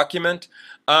living document,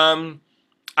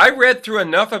 I read through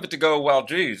enough of it to go, well,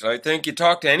 geez, I think you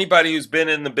talk to anybody who's been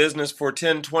in the business for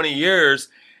 10, 20 years,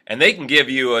 and they can give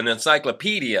you an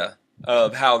encyclopedia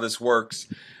of how this works.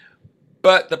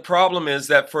 But the problem is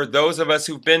that for those of us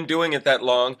who've been doing it that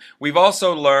long, we've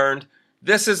also learned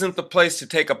this isn't the place to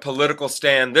take a political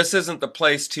stand. This isn't the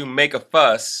place to make a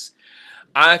fuss.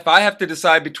 If I have to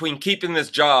decide between keeping this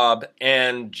job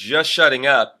and just shutting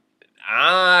up,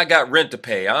 I got rent to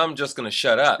pay. I'm just going to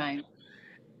shut up. Right.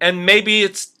 And maybe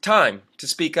it's time to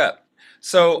speak up.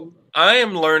 So I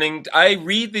am learning. I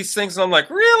read these things and I'm like,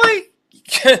 really?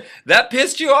 That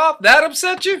pissed you off? That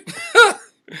upset you?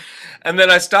 And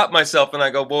then I stop myself and I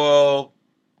go, well,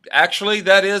 actually,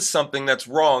 that is something that's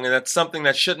wrong. And that's something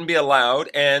that shouldn't be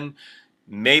allowed. And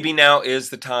maybe now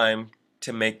is the time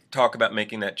to talk about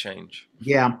making that change.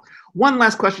 Yeah. One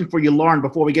last question for you, Lauren,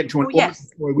 before we get into an origin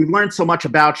story. We've learned so much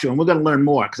about you, and we're going to learn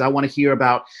more because I want to hear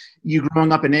about you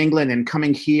growing up in England and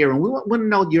coming here, and we want to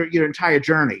know your entire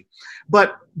journey.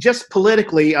 But just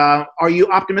politically, are you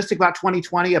optimistic about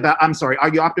 2020? Are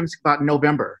you optimistic about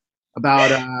November,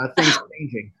 about things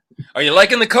changing? Are you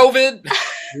liking the COVID?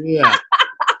 Yeah.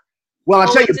 Well,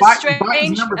 I'll tell you,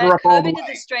 Biden's numbers are up all the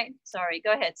way. Sorry,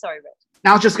 go ahead. Sorry, Rick.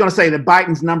 Now, I was just going to say that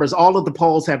Biden's numbers, all of the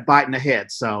polls have Biden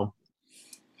ahead, so.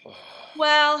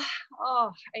 Well,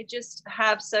 I just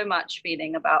have so much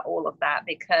feeling about all of that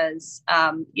because,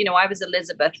 I was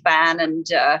Elizabeth fan and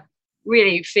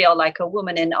really feel like a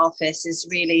woman in office is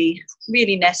really,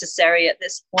 really necessary at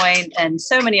this point. And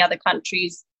so many other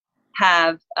countries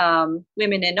have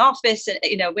women in office,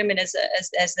 and women as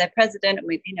their president, and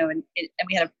we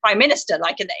had a prime minister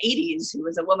like in the 80s who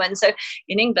was a woman. So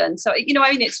in England, so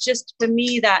it's just, for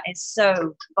me, that is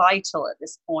so vital at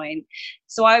this point.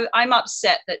 So I'm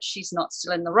upset that she's not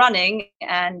still in the running,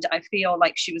 and I feel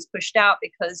like she was pushed out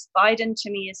because Biden to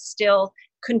me is still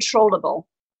controllable.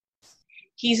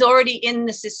 He's already in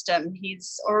the system.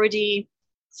 He's already,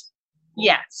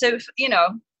 so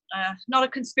not a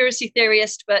conspiracy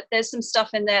theorist, but there's some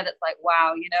stuff in there that's like,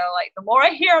 wow, like the more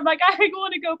I hear, I'm like, I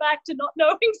want to go back to not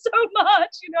knowing so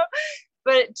much,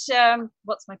 But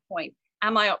what's my point?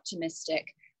 Am I optimistic?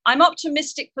 I'm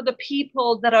optimistic for the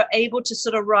people that are able to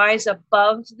sort of rise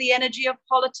above the energy of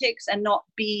politics and not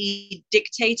be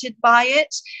dictated by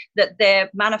it, that they're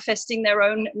manifesting their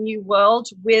own new world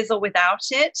with or without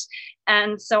it.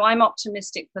 And so I'm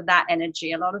optimistic for that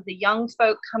energy. A lot of the young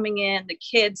folk coming in, the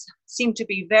kids seem to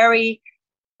be very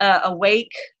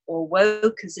awake, or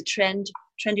woke is a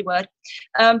trendy word.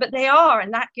 But they are,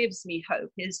 and that gives me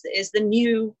hope, is the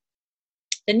new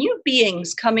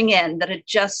beings coming in that are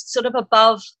just sort of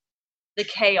above the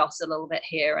chaos a little bit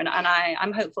here. And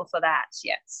I'm hopeful for that.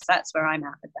 Yes, that's where I'm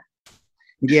at with that.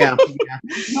 Yeah.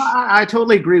 No, I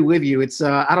totally agree with you. It's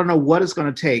I don't know what it's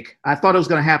going to take. I thought it was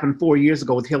going to happen 4 years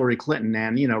ago with Hillary Clinton,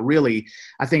 and really,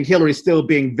 I think Hillary's still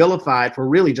being vilified for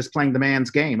really just playing the man's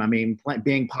game. I mean,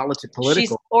 being political.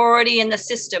 She's already in the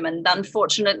system, and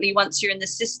unfortunately, once you're in the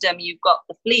system, you've got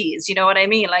the fleas. You know what I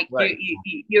mean? Like right.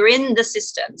 You're in the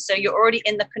system, so you're already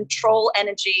in the control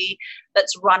energy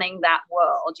that's running that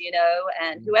world.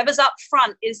 And whoever's up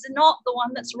front is not the one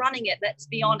that's running it. Let's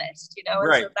be honest. And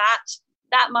right. So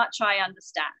that much I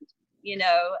understand,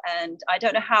 and I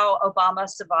don't know how Obama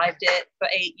survived it for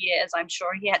 8 years. I'm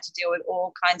sure he had to deal with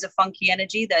all kinds of funky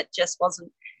energy that just wasn't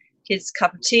his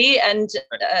cup of tea. And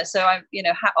so I,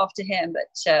 hat off to him.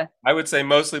 But I would say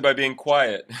mostly by being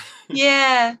quiet.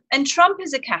 yeah. And Trump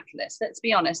is a catalyst. Let's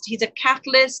be honest. He's a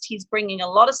catalyst. He's bringing a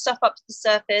lot of stuff up to the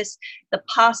surface, the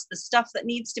pus, the stuff that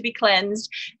needs to be cleansed.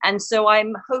 And so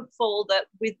I'm hopeful that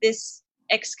with this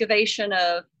excavation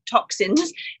of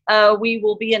toxins, we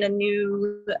will be in a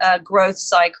new growth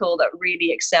cycle that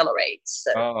really accelerates.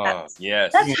 So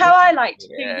that's how I like to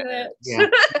think of it. Yeah.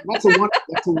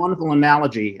 That's a wonderful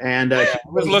analogy. And I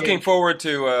was looking forward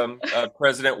to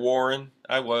President Warren.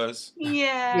 I was.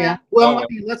 Yeah. Well, I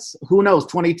mean, who knows,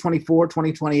 2024,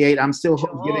 2028, I'm still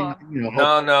getting,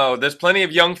 No, there's plenty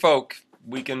of young folk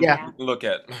we can look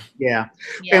at. Yeah.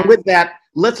 And with that,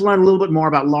 let's learn a little bit more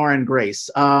about Lauren Grace.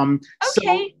 Okay.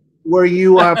 So were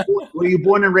you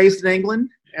born and raised in England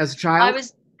as a child? I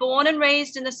was born and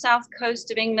raised in the south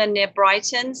coast of England near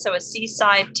Brighton, so a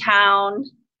seaside town.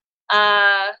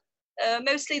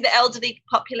 Mostly the elderly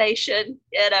population,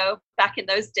 back in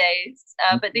those days.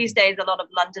 But these days, a lot of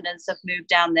Londoners have moved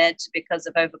down there because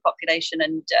of overpopulation,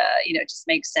 and it just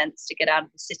makes sense to get out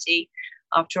of the city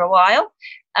after a while.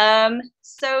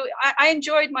 So I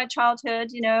enjoyed my childhood.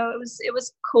 It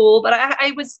was cool, but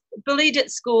I was bullied at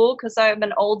school because I'm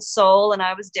an old soul and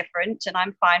I was different, and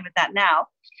I'm fine with that now.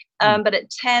 But at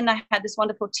 10, I had this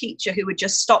wonderful teacher who would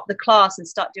just stop the class and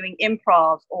start doing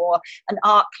improv or an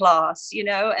art class,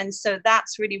 and so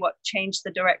that's really what changed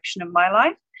the direction of my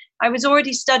life. I was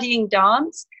already studying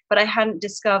dance, but I hadn't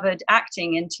discovered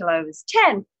acting until I was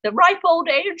 10, the ripe old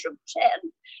age of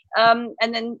 10.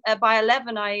 And then by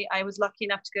 11, I was lucky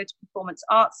enough to go to performance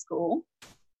art school.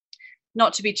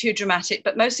 Not to be too dramatic,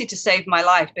 but mostly to save my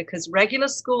life, because regular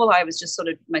school, I was just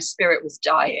my spirit was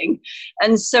dying.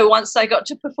 And so once I got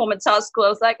to performance art school, I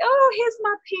was like, oh, here's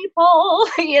my people,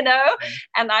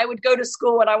 and I would go to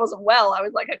school when I wasn't well. I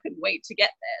was like, I couldn't wait to get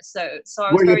there. So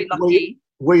I was very lucky.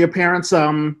 Were your parents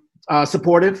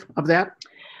supportive of that?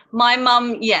 My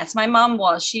mum, yes, my mum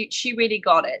was. She really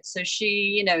got it. So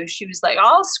she was like,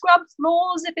 I'll scrub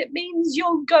floors if it means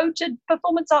you'll go to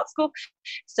performance art school.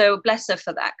 So bless her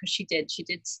for that, because she did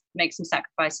make some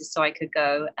sacrifices so I could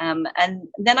go. And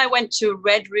then I went to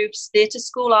Red Roofs Theatre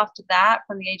School after that,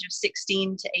 from the age of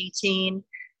 16 to 18.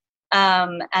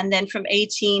 And then from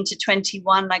 18 to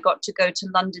 21, I got to go to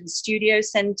London Studio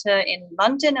Centre in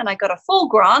London, and I got a full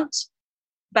grant.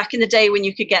 Back in the day when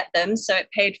you could get them. So it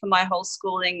paid for my whole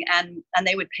schooling, and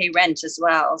they would pay rent as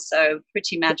well. So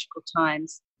pretty magical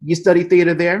times. You studied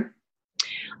theater there?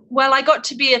 Well, I got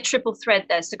to be a triple thread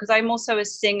there. So because I'm also a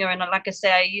singer, and like I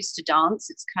say, I used to dance.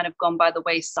 It's kind of gone by the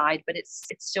wayside, but it's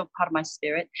still part of my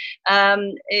spirit.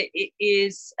 It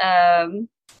is,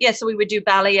 so we would do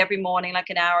ballet every morning, like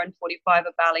an hour and 45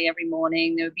 of ballet every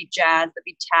morning. There would be jazz, there'd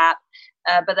be tap.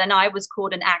 But then I was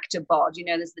called an actor bod.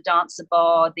 There's the dancer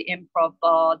bod, the improv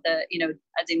bod,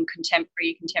 as in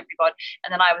contemporary bod.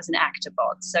 And then I was an actor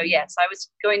bod. So yes, I was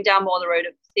going down more the road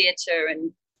of theatre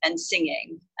and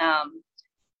singing.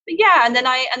 But yeah, and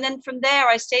then from there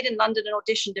I stayed in London and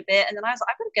auditioned a bit. And then I was like,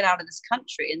 I've got to get out of this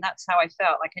country. And that's how I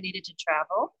felt like I needed to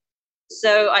travel.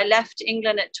 So I left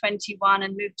England at 21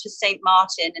 and moved to St.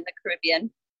 Martin in the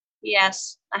Caribbean.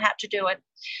 Yes, I had to do it.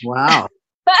 Wow.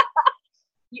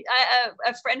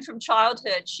 A friend from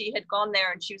childhood, she had gone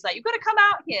there and she was like, you've got to come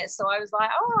out here. So I was like,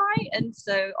 all right. And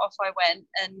so off I went.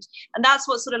 And that's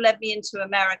what sort of led me into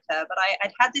America. But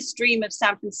I'd had this dream of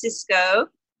San Francisco.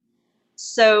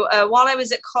 So while I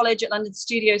was at college at London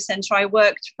Studio Centre, I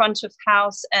worked front of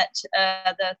house at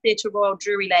the Theatre Royal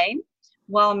Drury Lane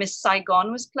while Miss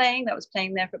Saigon was playing. That was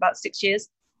playing there for about 6 years.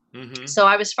 Mm-hmm. So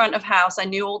I was front of house. I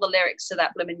knew all the lyrics to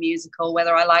that blooming musical,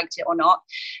 whether I liked it or not.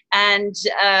 And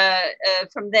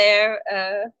from there,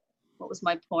 what was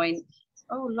my point?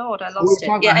 Oh, Lord, I lost it.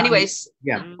 Yeah, anyways.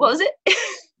 What was it?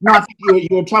 No, I think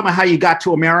you were talking about how you got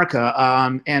to America.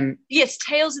 And yes,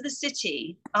 Tales of the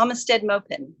City, Armistead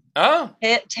Maupin. Oh.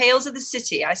 Tales of the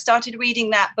City. I started reading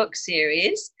that book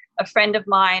series. A friend of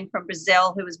mine from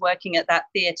Brazil who was working at that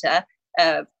theatre,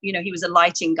 he was a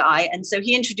lighting guy. And so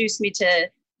he introduced me to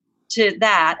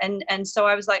that. And so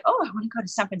I was like, oh, I want to go to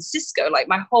San Francisco. Like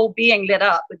my whole being lit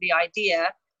up with the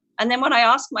idea. And then when I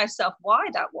asked myself why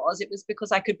that was, it was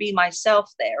because I could be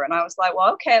myself there. And I was like,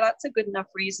 well, okay, that's a good enough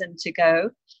reason to go.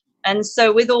 And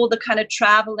so with all the kind of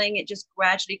traveling, it just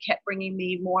gradually kept bringing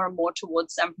me more and more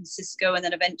towards San Francisco. And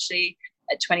then eventually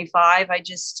at 25, I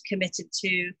just committed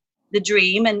to the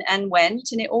dream and went,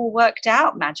 and it all worked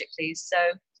out magically. So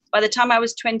by the time I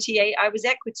was 28, I was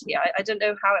equity. I don't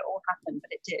know how it all happened,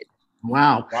 but it did.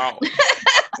 Wow.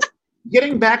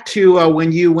 Getting back to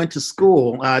when you went to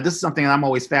school, this is something I'm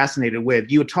always fascinated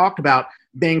with. You talked about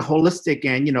being holistic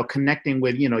and, connecting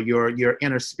with, your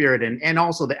inner spirit and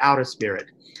also the outer spirit.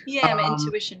 Yeah, my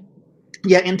intuition.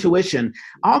 Yeah, intuition.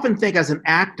 I often think as an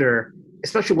actor,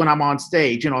 especially when I'm on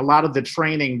stage, a lot of the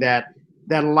training that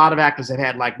a lot of actors have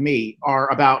had, like me,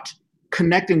 are about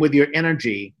connecting with your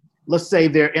energy. Let's say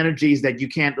there are energies that you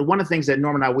can't. One of the things that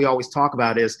Norm and we always talk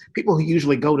about is people who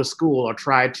usually go to school or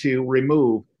try to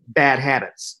remove bad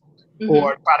habits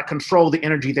or try to control the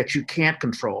energy that you can't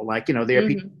control. Like, there are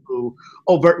people who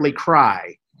overtly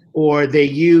cry, or they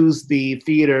use the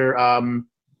theater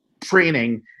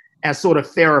training as sort of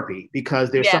therapy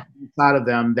because there's something inside of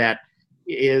them that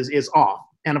is off.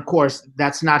 And of course,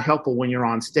 that's not helpful when you're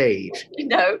on stage.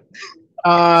 No.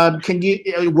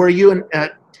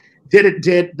 Did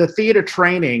the theater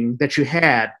training that you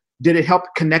had, did it help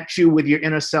connect you with your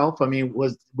inner self? I mean,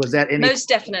 was that any? Most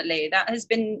definitely. That has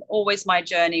been always my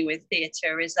journey with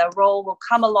theater, is a role will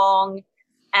come along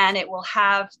and it will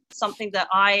have something that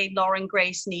I, Lauren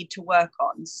Grace, need to work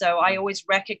on. So I always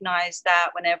recognize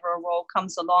that whenever a role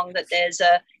comes along, that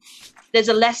there's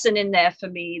a lesson in there for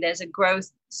me. There's a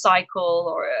growth cycle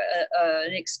or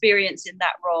an experience in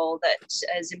that role that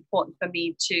is important for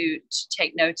me to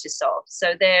take notice of.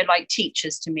 So they're like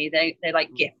teachers to me. They're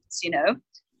like gifts,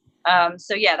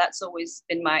 So yeah, that's always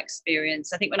been my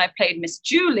experience. I think when I played Miss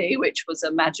Julie, which was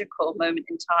a magical moment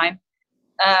in time,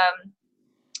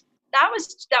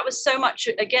 that was so much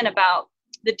again about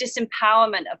the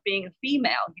disempowerment of being a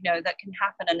female, that can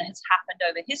happen and has happened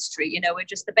over history. We're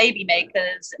just the baby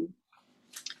makers, and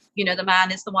the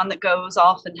man is the one that goes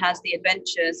off and has the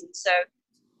adventures. And so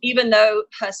even though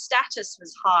her status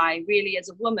was high, really as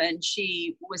a woman,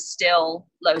 she was still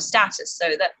low status.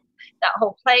 So that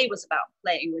whole play was about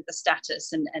playing with the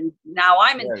status, and now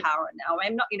I'm in power. Now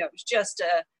I'm not, it was just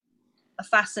a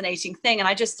fascinating thing. And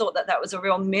I just thought that was a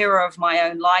real mirror of my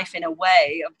own life in a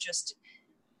way of just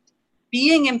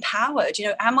being empowered.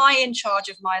 Am I in charge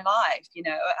of my life?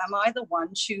 Am I the one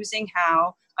choosing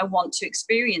how I want to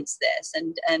experience this?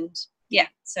 And yeah,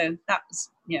 so that was,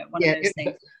 one of those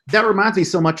things. That reminds me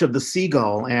so much of The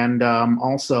Seagull and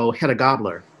also Hedda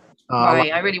Gabler.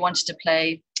 Right, I really wanted to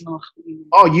play.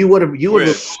 You would have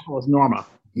as Norma.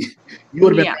 You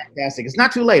would have been fantastic. It's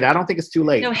not too late. I don't think it's too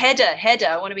late. No, Hedda.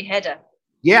 I want to be Hedda.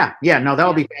 Yeah, no, that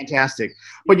would be fantastic.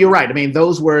 But you're right. I mean,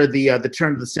 those were the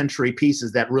turn of the century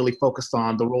pieces that really focused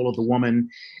on the role of the woman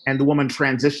and the woman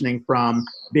transitioning from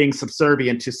being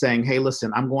subservient to saying, "Hey,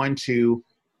 listen, I'm going to,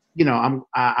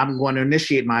 I'm going to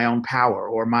initiate my own power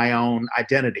or my own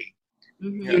identity,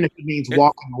 even if it means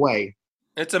walking away."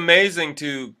 It's amazing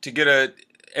to get an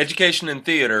education in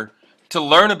theater, to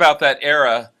learn about that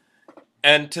era,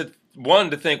 and to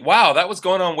think, wow, that was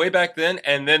going on way back then,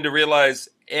 and then to realize,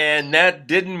 and that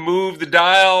didn't move the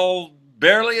dial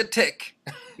barely a tick.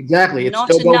 Exactly. It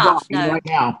Not still goes enough, on no. right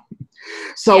now.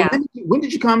 So when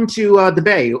did you come to the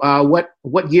Bay?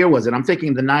 What year was it? I'm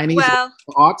thinking the 90s. Well,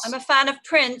 or aughts? I'm a fan of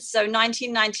Prince, so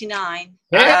 1999.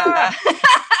 Yeah.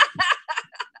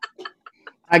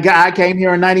 I came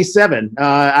here in '97.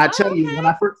 I tell you,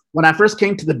 when I first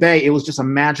came to the Bay, it was just a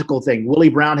magical thing. Willie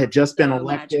Brown had just been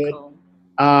elected.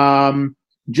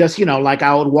 Just, like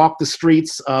I would walk the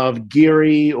streets of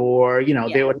Geary, or,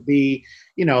 there would be,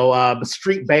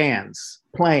 street bands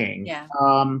playing. Yeah.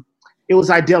 It was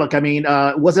idyllic. I mean,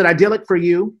 was it idyllic for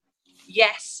you?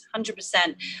 Yes,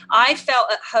 100%. I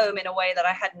felt at home in a way that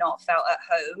I had not felt at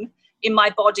home in my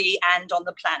body and on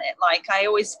the planet. Like, I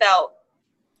always felt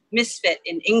misfit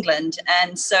in England.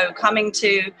 And so coming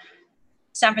to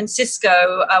San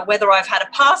Francisco, whether I've had a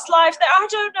past life there, I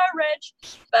don't know, Reg,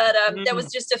 but there was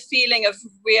just a feeling of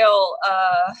real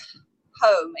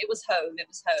home. It was home.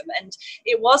 And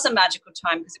it was a magical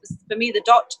time because it was, for me, the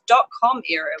dot-com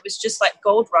era. It was just like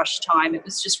gold rush time. It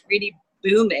was just really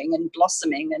booming and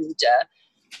blossoming, and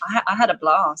I had a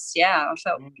blast. Yeah, I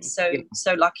felt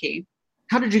so lucky.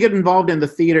 How did you get involved in the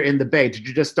theater in the Bay? Did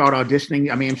you just start auditioning?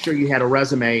 I mean, I'm sure you had a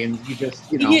resume and you just,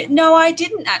 No, I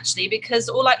didn't actually, because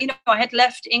I had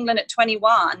left England at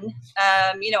 21.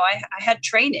 I had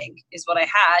training is what I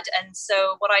had. And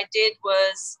so what I did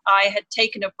was I had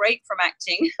taken a break from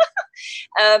acting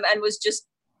and was just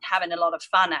having a lot of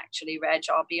fun, actually, Reg.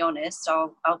 I'll be honest.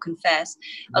 I'll confess,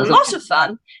 a lot of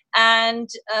fun. And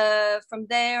from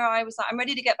there, I was like, I'm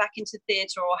ready to get back into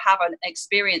theatre or have an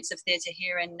experience of theatre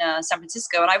here in San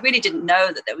Francisco. And I really didn't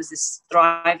know that there was this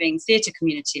thriving theatre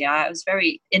community. I was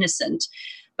very innocent.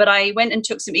 But I went and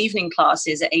took some evening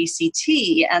classes at ACT,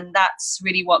 and that's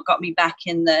really what got me back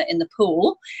in the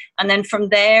pool. And then from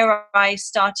there, I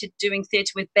started doing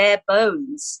theatre with Bare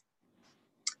Bones.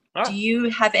 Oh. Do you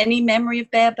have any memory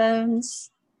of Bare Bones?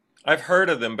 I've heard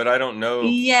of them, but I don't know.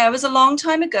 Yeah, it was a long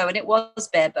time ago, and it was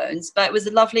bare bones, but it was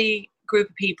a lovely group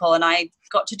of people, and I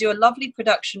got to do a lovely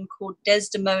production called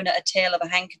Desdemona, A Tale of a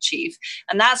Handkerchief,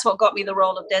 and that's what got me the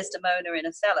role of Desdemona in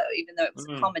Othello, even though it was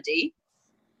a comedy,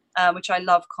 which I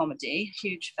love comedy,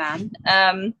 huge fan.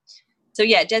 So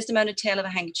yeah, Desdemona, Tale of a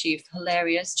Handkerchief,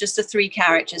 hilarious. Just the three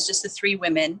characters, just the three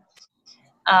women.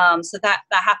 So that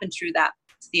happened through that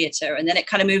theater, and then it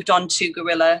kind of moved on to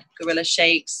Gorilla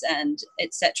Shakes and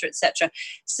etc.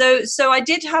 So I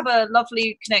did have a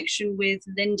lovely connection with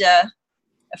Linda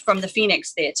from the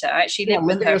Phoenix Theater. I actually lived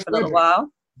with her for a little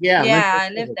while. Yeah, I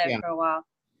lived there for a while.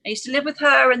 I used to live with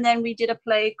her, and then we did a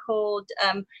play called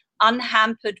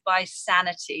Unhampered by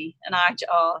Sanity, and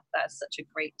that's such a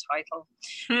great title.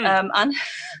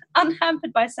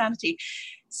 Unhampered by Sanity.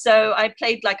 So I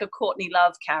played like a Courtney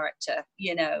Love character,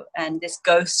 you know, and this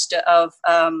ghost of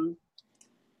an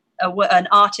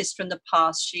artist from the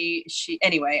past. She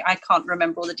anyway, I can't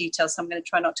remember all the details, so I'm going to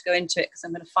try not to go into it because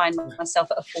I'm going to find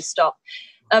myself at a full stop.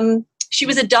 She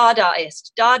was a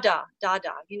Dadaist. Dada,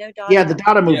 you know Dada? Yeah, the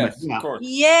Dada movement. Yes, of course.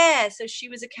 Yeah, so she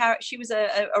was she was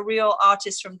a real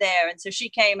artist from there, and so she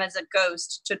came as a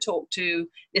ghost to talk to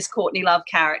this Courtney Love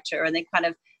character, and they kind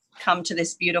of come to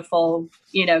this beautiful,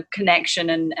 you know, connection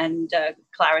and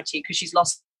clarity, because she's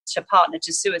lost her partner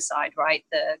to suicide, right?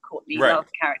 The Courtney Love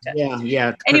character.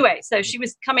 Yeah. Anyway, so she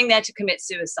was coming there to commit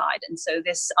suicide, and so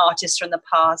this artist from the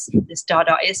past, this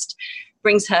Dadaist,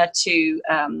 brings her to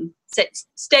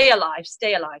stay alive.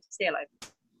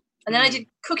 And then I did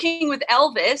Cooking with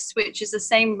Elvis, which is the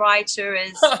same writer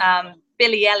as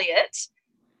Billy Elliot.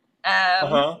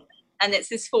 And it's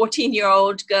this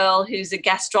 14-year-old girl who's a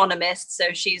gastronomist,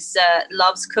 so she's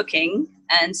loves cooking,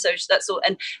 and so that's all.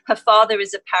 And her father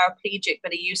is a paraplegic,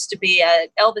 but he used to be an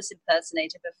Elvis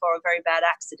impersonator before a very bad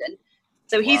accident.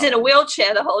 So he's in a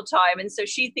wheelchair the whole time, and so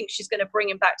she thinks she's going to bring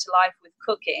him back to life with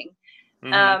cooking.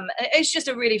 It's just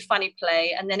a really funny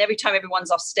play, and then every time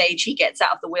everyone's off stage, he gets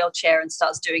out of the wheelchair and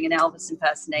starts doing an Elvis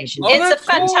impersonation. It's a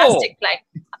fantastic play.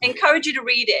 I encourage you to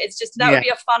read it. It's just that would be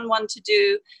a fun one to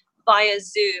do via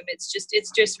Zoom. It's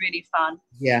just really fun.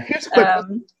 Yeah.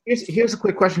 Here's a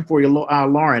quick question for you,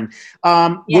 Lauren.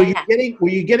 Were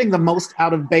you getting the most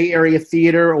out of Bay Area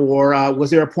theater, or was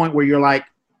there a point where you're like,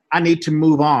 I need to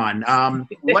move on?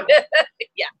 What?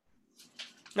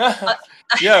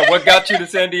 What got you to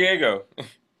San Diego?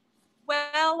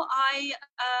 Well,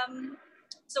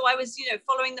 so I was, you know,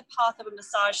 following the path of a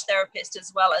massage therapist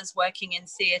as well as working in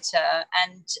theater,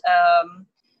 and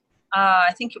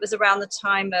I think it was around the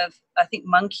time of, I think,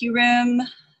 Monkey Room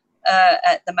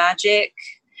at the Magic.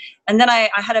 And then I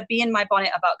had a bee in my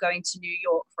bonnet about going to New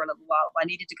York for a little while. I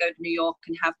needed to go to New York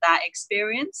and have that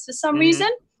experience for some reason.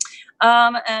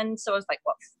 And so I was like,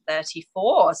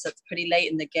 34? So it's pretty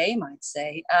late in the game, I'd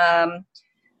say.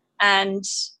 And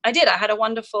I did. I had a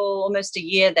wonderful, almost a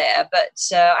year there. But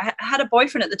I had a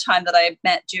boyfriend at the time that I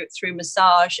met through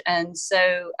massage. And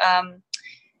so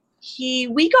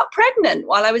we got pregnant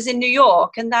while I was in New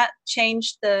York, and that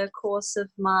changed the course of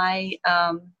my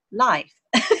life.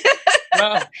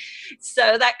 Wow.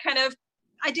 So that kind of,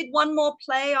 I did one more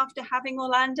play after having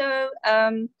Orlando,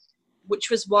 which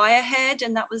was Wirehead,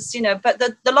 and that was, you know, but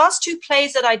the last two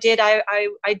plays that I did,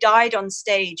 I died on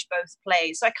stage, both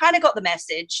plays. So I kind of got the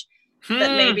message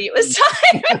that maybe it was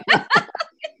time.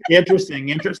 Interesting.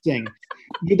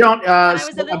 You don't. I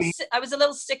was a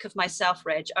little sick of myself,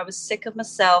 Reg. I was sick of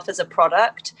myself as a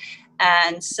product,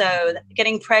 and so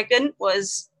getting pregnant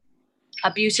was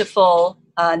a beautiful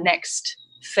next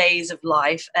phase of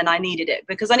life, and I needed it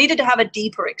because I needed to have a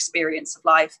deeper experience of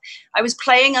life. I was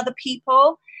playing other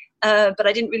people, but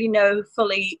I didn't really know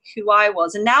fully who I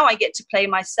was. And now I get to play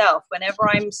myself. Whenever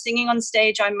I'm singing on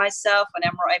stage, I'm myself.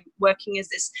 Whenever I'm working as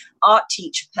this art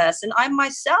teacher person, I'm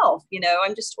myself. You know,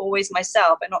 I'm just always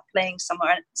myself. I'm not playing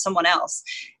someone else.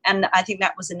 And I think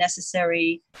that was a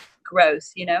necessary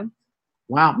growth, you know.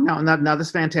 Wow. No, that's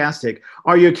fantastic.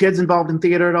 Are your kids involved in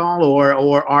theater at all,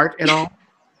 or art at all?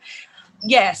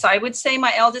 Yes, I would say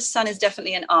my eldest son is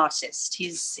definitely an artist.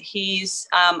 He's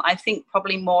I think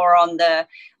probably more on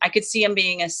I could see him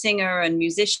being a singer and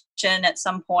musician at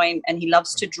some point, and he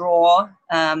loves to draw.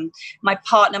 My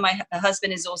partner, my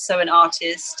husband, is also an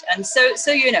artist. And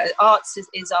so you know, arts is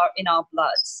in our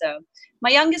blood. So my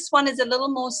youngest one is a little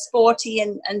more sporty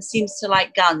and seems to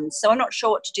like guns. So I'm not sure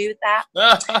what to do with that.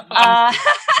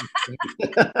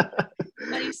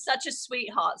 But he's such a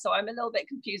sweetheart, so I'm a little bit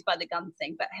confused by the gun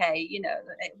thing. But hey, you know,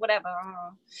 whatever.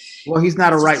 Well, he's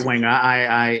not a right winger.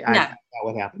 I no. That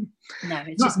would happen. No,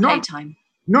 it's just playtime.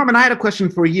 Norman, I had a question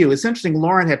for you. It's interesting.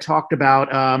 Lauren had talked about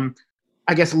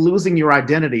I guess, losing your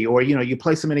identity, or, you know, you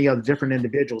play so many other different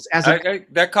individuals.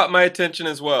 That caught my attention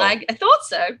as well. I thought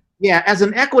so. Yeah, as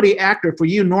an equity actor for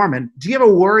you, Norman, do you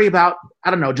ever worry about,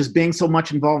 I don't know, just being so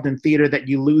much involved in theater that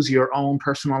you lose your own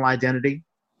personal identity?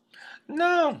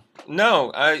 No.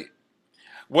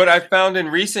 What I found in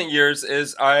recent years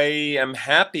is I am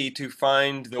happy to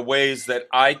find the ways that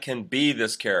I can be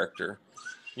this character.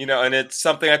 You know, and it's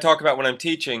something I talk about when I'm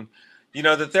teaching. You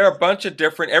know, that there are a bunch of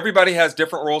everybody has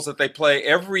different roles that they play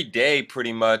every day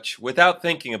pretty much without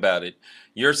thinking about it.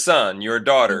 Your son, your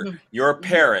daughter, Mm-hmm. you're a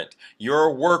parent, you're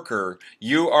a worker,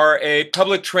 you are a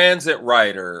public transit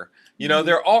rider. You know,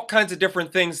 there are all kinds of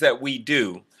different things that we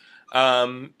do.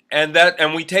 And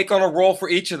we take on a role for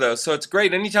each of those. So it's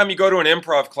great. Anytime you go to an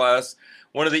improv class,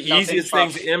 one of the easiest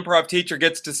things the improv teacher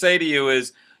gets to say to you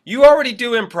is, you already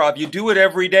do improv. You do it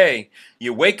every day.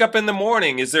 You wake up in the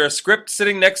morning. Is there a script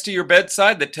sitting next to your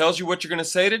bedside that tells you what you're going to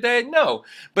say today? No.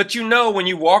 But you know when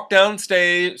you walk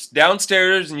downstairs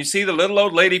and you see the little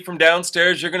old lady from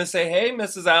downstairs, you're going to say, hey,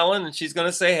 Mrs. Allen, and she's going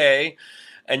to say, hey.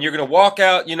 And you're going to walk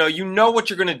out. You know what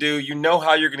you're going to do. You know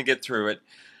how you're going to get through it.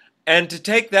 And to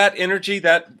take that energy,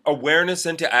 that awareness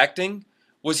into acting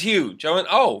was huge. I went,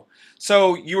 oh.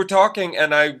 So you were talking,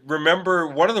 and I remember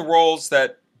one of the roles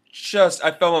that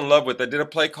I fell in love with. I did a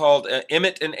play called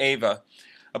Emmett and Ava,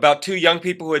 about two young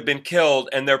people who had been killed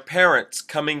and their parents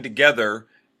coming together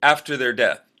after their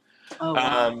death. Oh,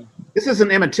 wow. This isn't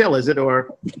Emmett Till, is it?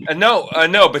 Or no,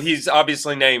 but he's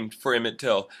obviously named for Emmett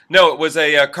Till. No, it was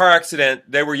a car accident.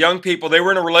 They were young people. They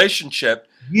were in a relationship.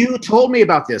 You told me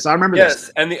about this. I remember this.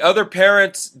 Yes, and the other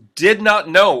parents did not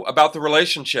know about the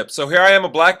relationship. So here I am, a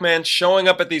black man, showing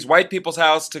up at these white people's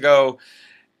house to go,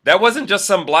 that wasn't just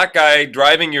some black guy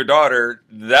driving your daughter.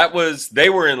 They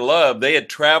were in love. They had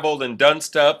traveled and done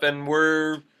stuff and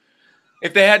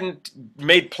if they hadn't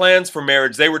made plans for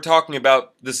marriage, they were talking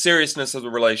about the seriousness of the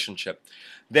relationship.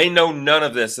 They know none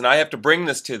of this, and I have to bring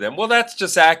this to them. Well, that's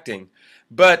just acting.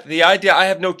 But the idea, I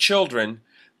have no children,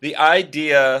 the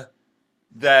idea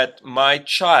that my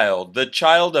child, the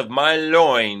child of my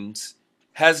loins,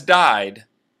 has died,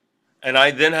 and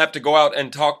I then have to go out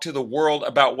and talk to the world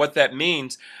about what that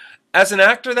means. As an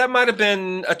actor, that might have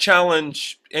been a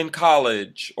challenge in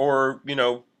college or,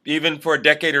 even for a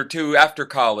decade or two after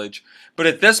college. But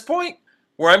at this point,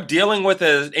 where I'm dealing with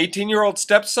an 18-year-old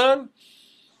stepson,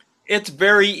 it's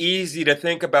very easy to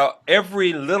think about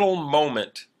every little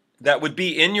moment that would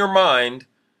be in your mind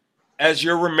as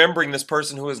you're remembering this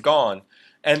person who is gone.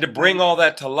 And to bring all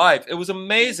that to life, it was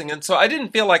amazing. And so I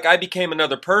didn't feel like I became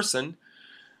another person.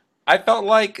 I felt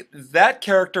like that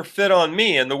character fit on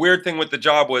me. And the weird thing with the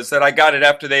job was that I got it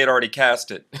after they had already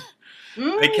cast it.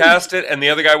 They cast it and the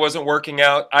other guy wasn't working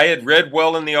out. I had read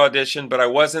well in the audition, but I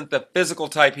wasn't the physical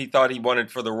type he thought he wanted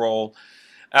for the role.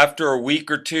 After a week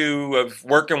or two of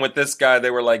working with this guy, they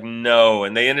were like, no.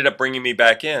 And they ended up bringing me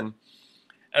back in.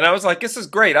 And I was like, this is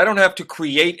great. I don't have to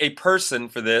create a person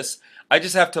for this. I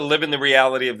just have to live in the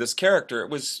reality of this character. It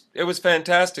was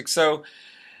fantastic. So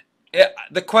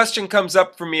the question comes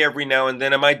up for me every now and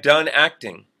then, am I done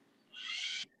acting?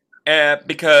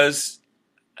 Because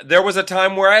there was a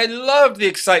time where I loved the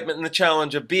excitement and the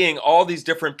challenge of being all these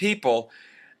different people.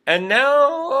 And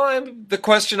now the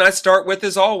question I start with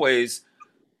is always,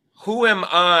 who am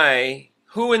I?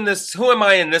 Who am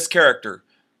I in this character?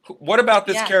 What about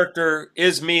this character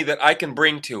is me that I can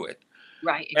bring to it?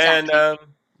 Right, exactly. And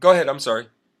go ahead, I'm sorry.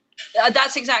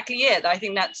 That's exactly it. I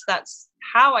think that's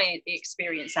how I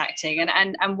experience acting,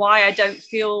 and why I don't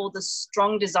feel the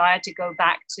strong desire to go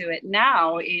back to it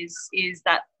now is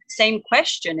that same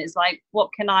question, is like, what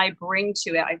can I bring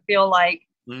to it? I feel like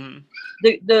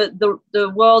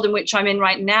the world in which I'm in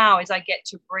right now is I get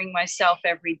to bring myself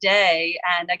every day,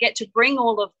 and I get to bring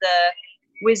all of the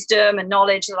wisdom and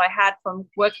knowledge that I had from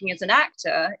working as an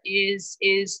actor is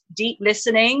deep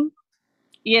listening,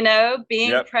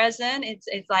 being present.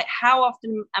 It's like, how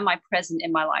often am I present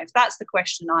in my life? That's the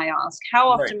question I ask. How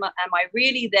often am I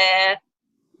really there,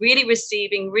 really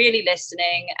receiving, really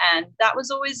listening? And that was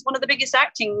always one of the biggest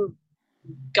acting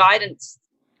guidance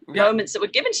moments that were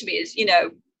given to me is,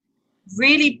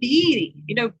 really be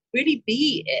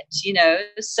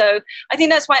it, So I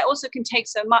think that's why it also can take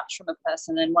so much from a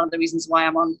person. And one of the reasons why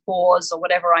I'm on pause or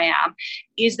whatever I am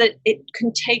is that it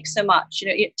can take so much,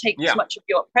 it takes so much of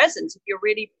your presence if you're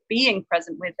really being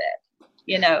present with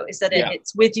it, is that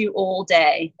it's with you all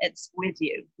day. It's with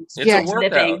you. It's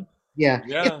living. Yeah.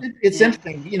 It's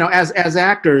interesting, as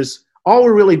actors, all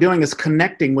we're really doing is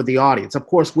connecting with the audience. Of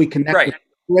course, we connect with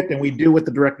the script and we do what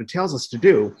the director tells us to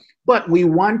do. But we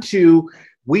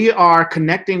are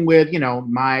connecting with,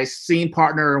 my scene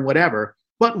partner or whatever,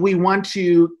 but we want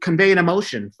to convey an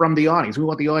emotion from the audience. We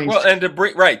want the audience and to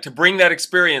bring that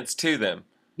experience to them.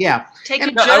 Yeah. Take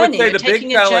a journey. You're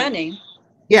taking a journey.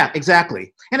 Yeah,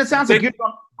 exactly. And it sounds like you're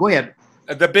go ahead.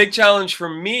 The big challenge for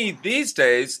me these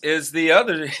days is the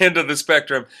other end of the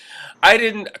spectrum. I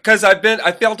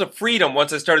felt a freedom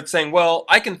once I started saying, well,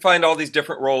 I can find all these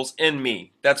different roles in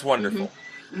me. That's wonderful.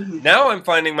 Mm-hmm. Now I'm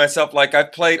finding myself like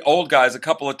I've played old guys a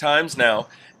couple of times now,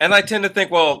 and I tend to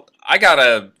think, well, I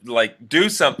gotta like do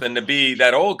something to be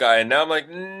that old guy. And now I'm like,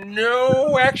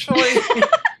 no, actually,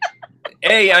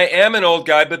 A, I am an old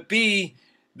guy, but B,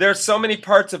 there's so many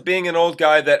parts of being an old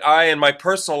guy that I, in my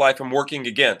personal life, am working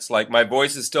against. Like my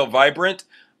voice is still vibrant.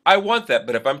 I want that,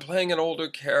 but if I'm playing an older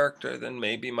character, then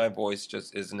maybe my voice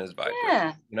just isn't as vibrant.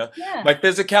 Yeah. You know, my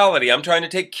physicality. I'm trying to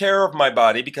take care of my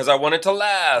body because I want it to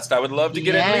last. I would love to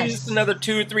get at least another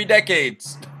 2 or 3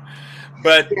 decades.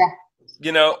 But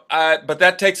you know, but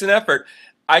that takes an effort.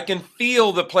 I can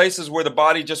feel the places where the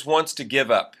body just wants to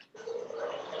give up,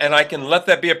 and I can let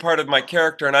that be a part of my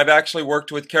character. And I've actually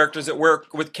worked with characters that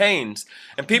work with canes,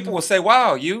 and people will say,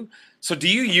 "Wow, so do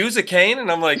you use a cane?"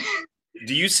 And I'm like,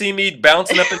 do you see me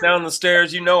bouncing up and down the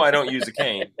stairs? You know I don't use a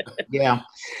cane. Yeah.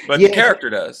 But the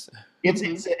character does. It's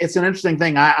an interesting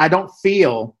thing. I don't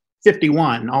feel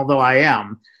 51, although I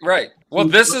am. Right. Well,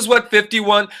 this is what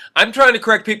 51... I'm trying to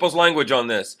correct people's language on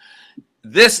this.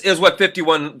 This is what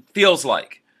 51 feels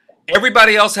like.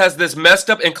 Everybody else has this messed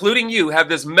up, including you, have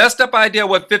this messed up idea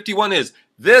of what 51 is.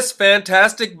 This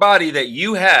fantastic body that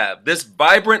you have, this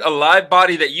vibrant, alive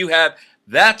body that you have,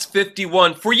 that's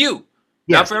 51 for you.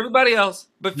 Yes. Not for everybody else,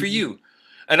 but for you.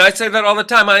 And I say that all the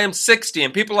time. I am 60,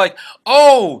 and people are like,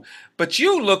 oh, but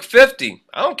you look 50.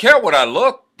 I don't care what I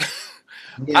look.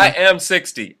 Yeah. I am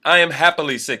 60. I am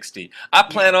happily 60. I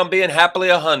plan on being happily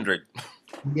 100.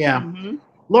 Yeah. Mm-hmm.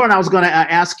 Lauren, I was going to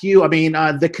ask you, I mean,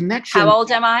 the connection. How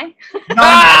old am I?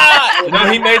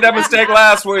 No, he made that mistake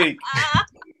last week.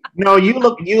 No, you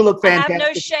look fantastic. I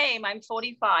have no shame. I'm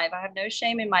 45. I have no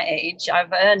shame in my age.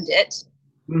 I've earned it.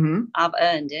 Mm-hmm. I've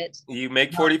earned it. You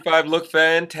make 45 look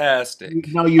fantastic.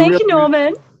 No, Thank you,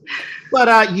 Norman.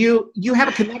 But you have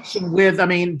a connection with. I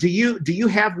mean, do you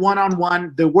have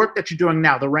one-on-one the work that you're doing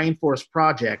now, the Rainforest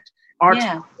Project?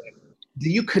 Do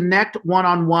you connect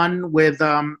one-on-one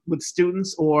with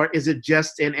students, or is it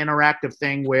just an interactive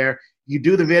thing where you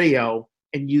do the video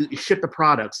and you ship the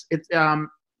products? It's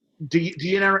do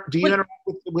you interact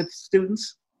with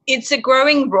students? It's a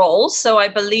growing role, so I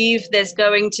believe there's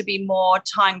going to be more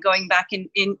time going back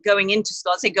going into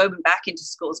schools. I say going back into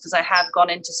schools because I have gone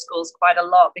into schools quite a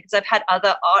lot because I've had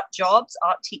other art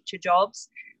teacher jobs,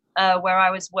 where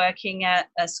I was working at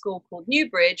a school called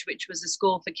Newbridge, which was a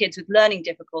school for kids with learning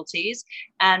difficulties,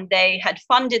 and they had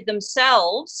funded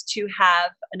themselves to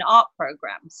have an art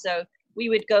program. So we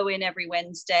would go in every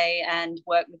Wednesday and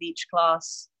work with each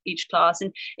class,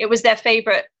 and it was their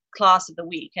favorite class of the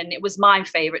week, and it was my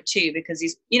favorite too because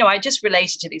I just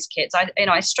related to these kids.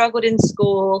 I struggled in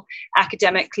school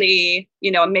academically,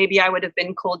 maybe I would have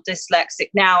been called dyslexic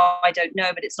now, I don't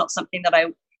know, but it's not something that I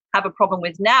have a problem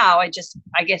with now. I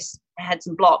guess I had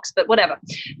some blocks, but whatever.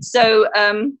 So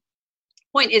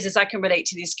point is I can relate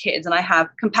to these kids, and I have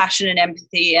compassion and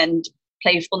empathy and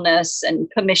playfulness and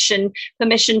permission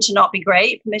to not be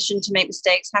great, permission to make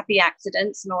mistakes, happy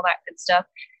accidents and all that good stuff.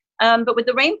 But with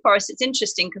the Rainforest, it's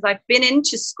interesting because I've been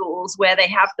into schools where they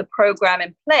have the program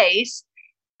in place,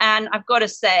 and I've got to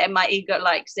say, my ego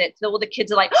likes it. So all the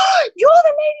kids are like, "Oh, you're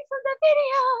the lady from the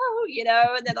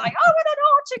video," and they're like, "Oh, with an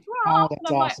autograph." Oh, and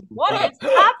I'm awesome. like, "What is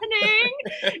happening?"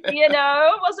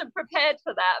 Wasn't prepared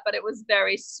for that, but it was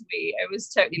very sweet. It was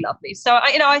totally lovely. So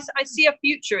I see a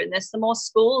future in this. The more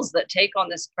schools that take on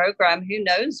this program, who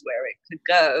knows where it could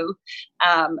go,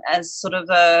 as sort of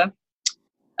a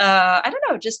I don't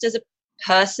know, just as a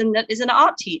person that is an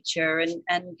art teacher,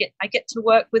 and I get to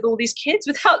work with all these kids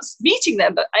without meeting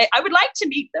them, but I would like to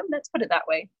meet them. Let's put it that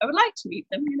way. I would like to meet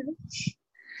them,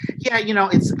 Yeah,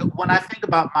 it's when I think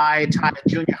about my time at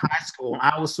junior high school,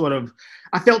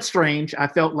 I felt strange. I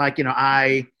felt like,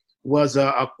 I was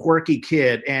a quirky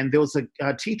kid, and there was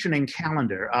a teacher named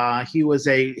Callender.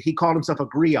 He called himself a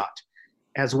griot,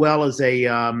 as well as a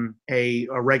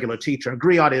regular teacher. A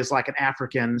griot is like an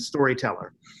African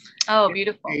storyteller. Oh,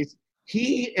 beautiful.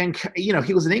 He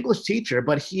was an English teacher,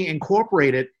 but he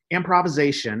incorporated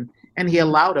improvisation, and he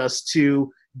allowed us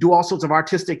to do all sorts of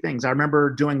artistic things. I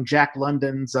remember doing Jack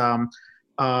London's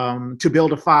To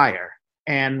Build a Fire,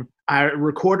 and I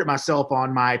recorded myself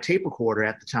on my tape recorder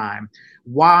at the time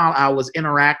while I was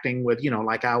interacting with,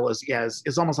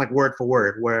 it's almost like word for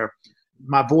word, where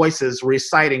my voice is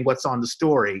reciting what's on the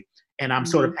story, and I'm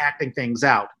sort of acting things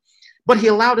out. But he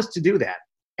allowed us to do that.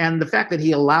 And the fact that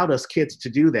he allowed us kids to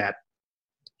do that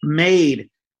made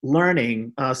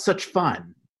learning such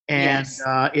fun. And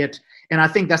Yes. and I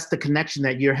think that's the connection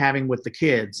that you're having with the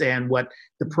kids and what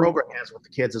the program has with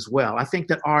the kids as well. I think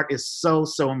that art is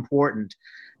so important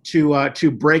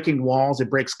to breaking walls. It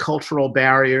breaks cultural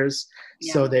barriers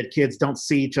so Yeah. that kids don't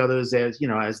see each other's as,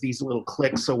 as these little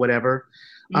cliques or whatever.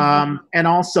 Mhm. And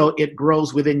also it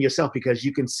grows within yourself because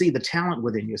you can see the talent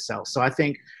within yourself. So I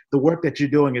think the work that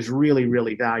you're doing is really,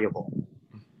 really valuable.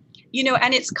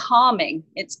 And it's calming.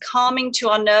 It's calming to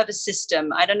our nervous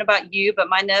system. I don't know about you, but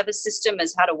my nervous system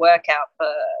has had a workout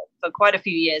for quite a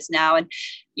few years now. And,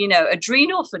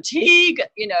 adrenal fatigue,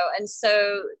 and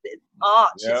so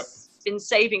art Yep. has been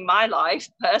saving my life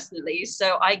personally.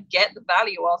 So I get the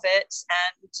value of it.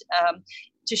 And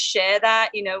to share that,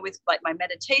 with like my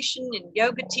meditation and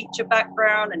yoga teacher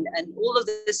background and all of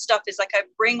this stuff is like I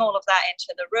bring all of that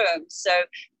into the room. So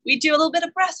we do a little bit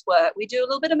of breath work. We do a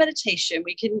little bit of meditation.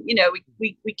 We can,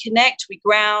 we connect, we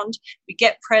ground, we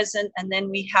get present, and then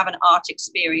we have an art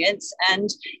experience. And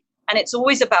it's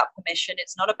always about permission.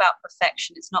 It's not about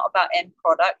perfection. It's not about end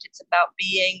product. It's about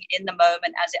being in the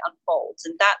moment as it unfolds.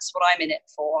 And that's what I'm in it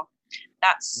for.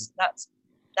 That's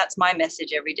my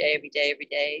message every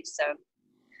day. So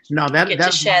No, get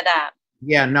to share that.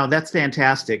 Yeah, no, that's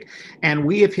fantastic. And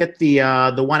we have hit the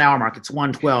 1 hour mark. It's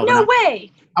 1:12. No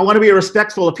way. I want to be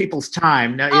respectful of people's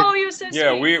time. Now, You're so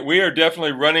Yeah, sweet. we are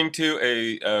definitely running to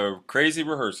a crazy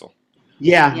rehersal.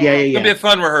 Yeah. It's gonna be a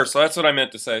fun rehearsal. That's what I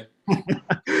meant to say.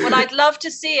 Well, I'd love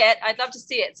to see it.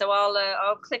 So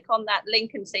I'll click on that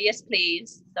link and say yes,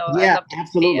 please. So Yeah, I'd love to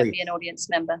absolutely. be an audience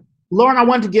member. Lauren, I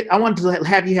wanted to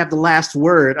have you have the last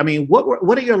word. I mean,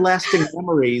 what are your lasting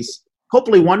memories?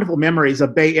 Hopefully, wonderful memories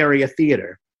of Bay Area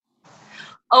theater.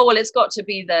 Oh, well, it's got to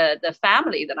be the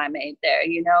family that I made there,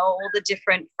 all the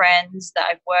different friends that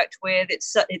I've worked with.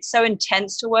 It's so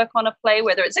intense to work on a play,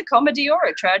 whether it's a comedy or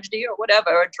a tragedy or whatever,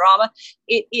 or a drama.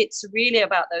 It's really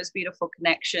about those beautiful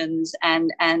connections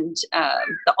and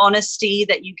the honesty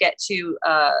that you get to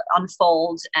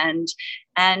unfold and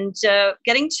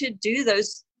getting to do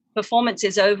those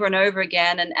performances over and over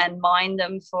again and mine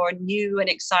them for new and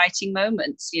exciting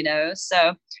moments,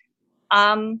 So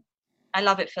I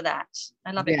love it for that.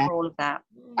 I love it for all of that.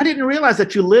 I didn't realize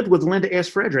that you lived with Linda S.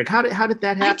 Frederick. How did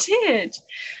that happen? I did.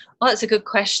 Well, that's a good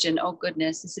question. Oh,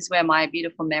 goodness. This is where my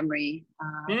beautiful memory.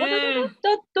 I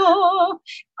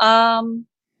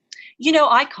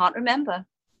can't remember.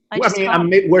 I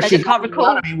can't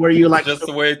recall. I mean, were you like just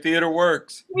the way theater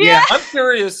works? Yeah. I'm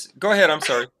curious. Go ahead. I'm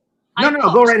sorry. No,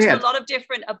 go right ahead. A lot of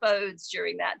different abodes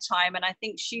during that time, and I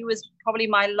think she was probably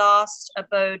my last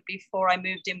abode before I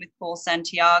moved in with Paul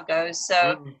Santiago.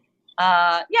 So,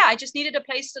 I just needed a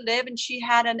place to live, and she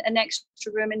had an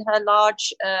extra room in her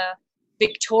large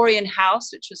Victorian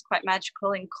house, which was quite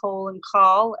magical in Cole and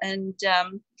Carl, and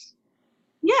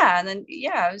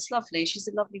it was lovely. She's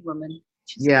a lovely woman.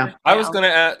 I was going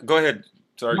to ask. Go ahead.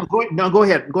 Sorry. Go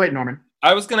ahead. Go ahead, Norman.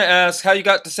 I was going to ask how you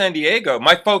got to San Diego.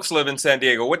 My folks live in San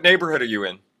Diego. What neighborhood are you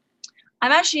in?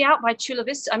 I'm actually out by Chula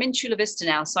Vista. I'm in Chula Vista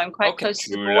now, so I'm quite close to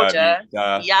the Chula border.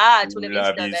 Vista. Yeah, Chula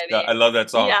Vista, baby. I love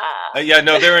that song. Yeah.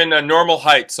 No, they're in Normal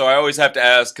Heights, so I always have to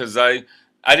ask because I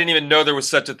didn't even know there was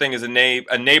such a thing as a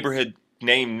neighborhood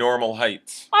named Normal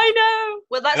Heights. I know.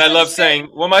 Well, that's. And I love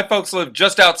saying, well, my folks live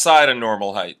just outside of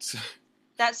Normal Heights.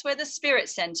 That's where the Spirit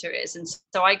Center is, and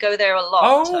so I go there a lot.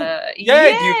 Oh, you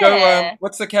go.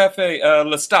 What's the cafe?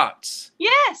 Lestat's.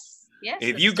 Yes.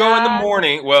 If you go in the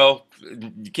morning, well,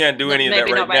 you can't do any of that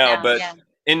right now. But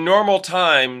in normal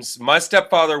times, my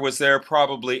stepfather was there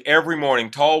probably every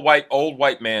morning. Tall, old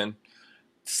white man,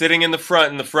 sitting in the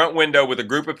front window with a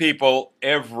group of people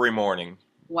every morning.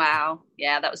 Wow.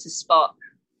 Yeah, that was his spot.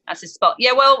 That's his spot.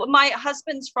 Yeah, well, my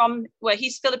husband's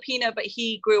he's Filipino, but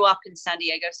he grew up in San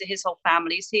Diego, so his whole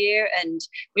family's here, and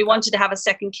we wanted to have a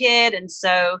second kid, and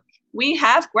so we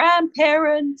have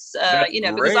grandparents,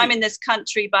 because I'm in this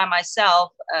country by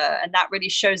myself, and that really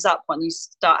shows up when you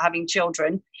start having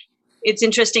children. It's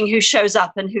interesting who shows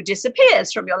up and who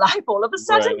disappears from your life all of a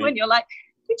sudden when you're like,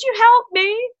 could you help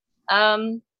me?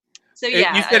 So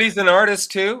yeah, you said he's an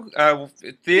artist too.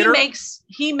 Theater.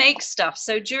 He makes stuff.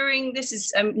 So during this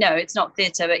is no, it's not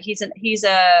theater, but he's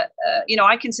a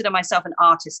I consider myself an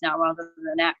artist now rather than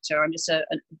an actor. I'm just a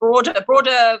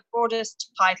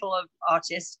broadest title of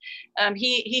artist.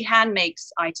 He hand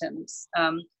makes items.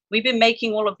 We've been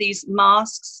making all of these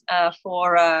masks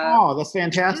for that's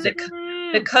fantastic.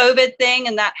 The COVID thing,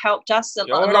 and that helped us a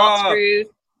lot through.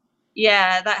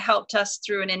 yeah, that helped us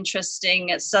through an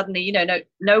interesting, suddenly,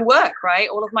 no work, right?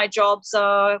 All of my jobs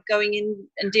are going in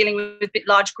and dealing with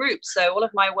large groups. So all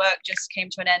of my work just came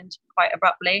to an end quite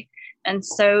abruptly. And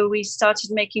so we started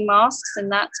making masks,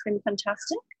 and that's been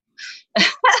fantastic.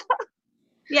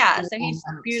 Yeah, so he's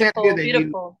beautiful,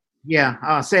 beautiful.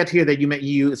 Sad to hear that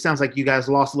it sounds like you guys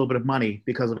lost a little bit of money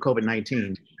because of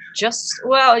COVID-19.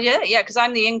 Because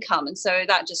I'm the income, and so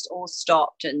that just all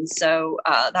stopped, and so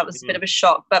that was a bit of a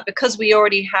shock. But because we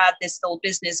already had this little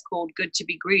business called Good to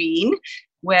Be Green,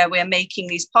 where we're making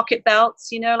these pocket belts,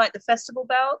 like the festival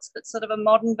belts, but sort of a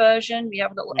modern version. We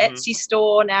have a little Etsy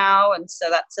store now, and so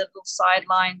that's a little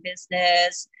sideline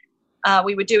business.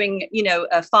 We were doing,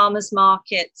 farmers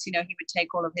markets. He would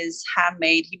take all of his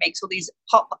handmade. He makes all these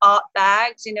pop art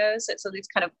bags, so it's all these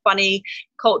kind of funny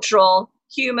cultural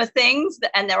humor things,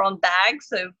 and they're on bags.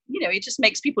 So, it just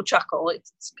makes people chuckle.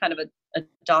 It's kind of a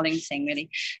darling thing, really.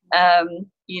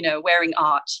 Wearing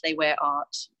art. They wear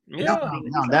art. Yeah,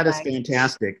 no, that is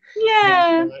fantastic.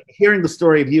 Yeah. And, hearing the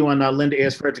story of you and Linda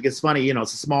Ayers Frederick, it's funny,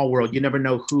 it's a small world. You never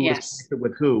know who is connected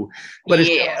with who. But it's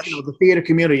the theater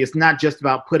community is not just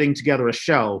about putting together a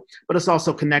show, but it's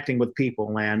also connecting with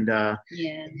people. And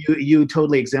you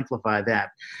totally exemplify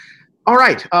that. All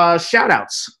right, shout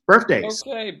outs, birthdays.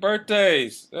 Okay,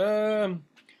 birthdays. Want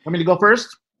me to go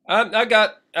first? I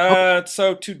got,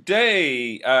 so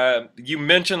today, you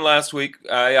mentioned last week,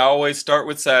 I always start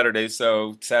with Saturday,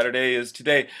 so Saturday is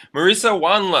today. Marisa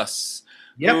Wanless,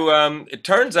 who it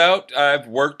turns out I've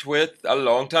worked with a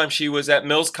long time. She was at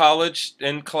Mills College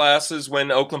in classes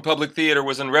when Oakland Public Theater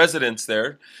was in residence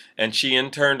there, and she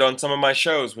interned on some of my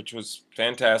shows, which was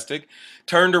fantastic.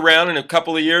 Turned around and a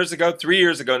couple of years ago, 3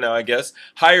 years ago now, I guess,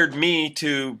 hired me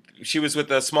she was with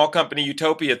a small company,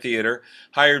 Utopia Theater,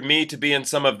 hired me to be in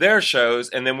some of their shows,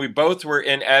 and then we both were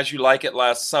in As You Like It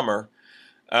last summer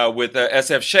with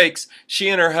SF Shakes. She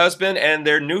and her husband and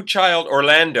their new child,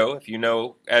 Orlando, if you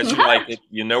know As You Like It,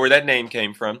 you know where that name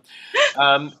came from.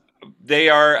 They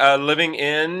are living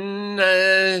in,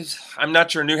 I'm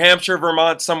not sure, New Hampshire,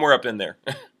 Vermont, somewhere up in there.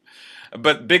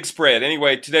 But big spread.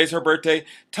 Anyway, today's her birthday.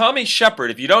 Tommy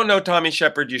Shepard. If you don't know Tommy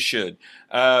Shepard, you should.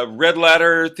 Red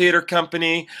Ladder Theater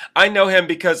Company. I know him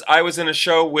because I was in a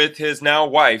show with his now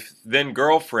wife, then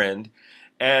girlfriend,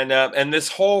 and this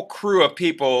whole crew of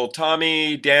people.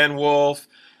 Tommy, Dan Wolf,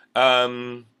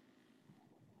 blanking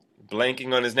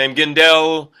on his name,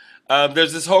 Gindel.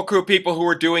 There's this whole crew of people who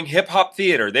were doing hip hop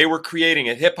theater. They were creating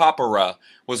it. Hip opera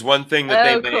was one thing that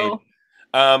they made.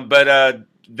 But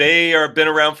they have been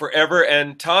around forever,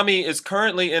 and Tommy is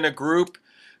currently in a group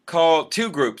two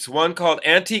groups. One called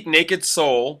Antique Naked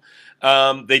Soul.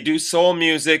 They do soul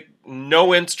music,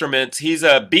 no instruments. He's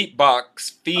a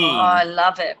beatbox fiend. Oh, I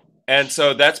love it. And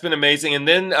so that's been amazing. And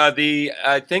then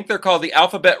I think they're called the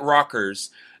Alphabet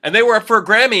Rockers, and they were up for a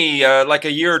Grammy like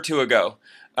a year or two ago.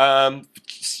 Rap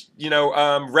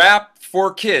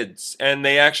for kids, and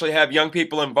they actually have young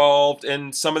people involved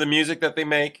in some of the music that they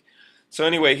make. So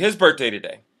anyway, his birthday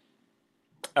today.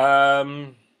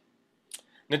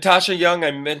 Natasha Young,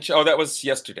 I mentioned. Oh, that was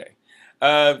yesterday.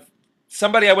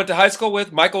 Somebody I went to high school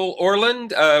with, Michael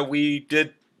Orland. We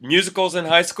did musicals in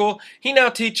high school. He now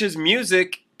teaches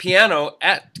piano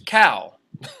at Cal.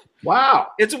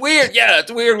 Wow. It's weird. Yeah,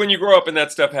 it's weird when you grow up and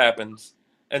that stuff happens.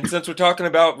 And since we're talking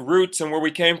about roots and where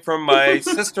we came from, my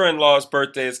sister-in-law's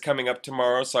birthday is coming up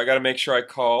tomorrow, so I got to make sure I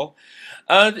call.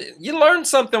 You learn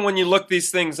something when you look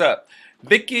these things up.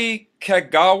 Vicky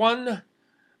Kagawan,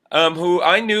 who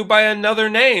I knew by another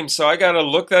name, so I got to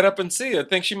look that up and see. I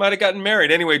think she might have gotten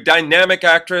married. Anyway, dynamic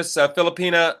actress,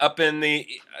 Filipina up in the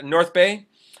North Bay.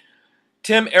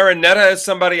 Tim Araneta is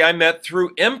somebody I met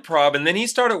through improv, and then he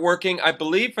started working, I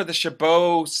believe, for the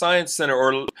Chabot Science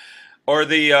Center or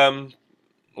the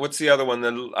what's the other one?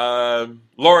 The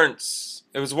Lawrence.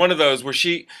 It was one of those where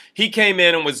he came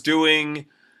in and was doing,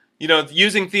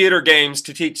 using theater games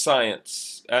to teach science.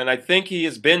 And I think he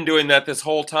has been doing that this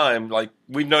whole time. Like,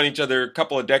 we've known each other a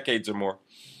couple of decades or more.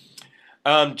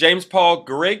 James Paul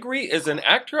Gregory is an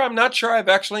actor I'm not sure I've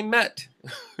actually met.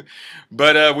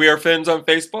 But we are friends on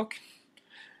Facebook.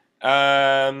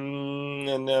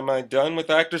 And am I done with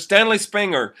actors? Stanley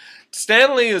Springer.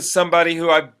 Stanley is somebody who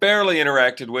I've barely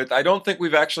interacted with. I don't think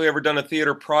we've actually ever done a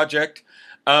theater project.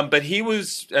 But he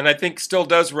was, and I think still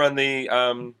does run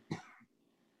the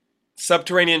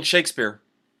Subterranean Shakespeare.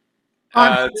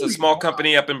 It's a small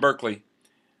company up in Berkeley.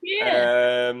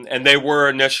 Yeah. And they were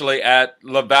initially at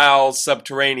Laval's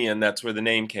Subterranean. That's where the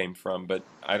name came from, but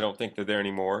I don't think they're there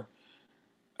anymore.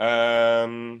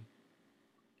 And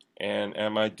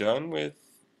am I done with?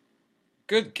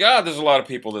 Good God, there's a lot of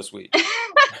people this week.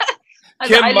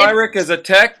 Kim Myrick is a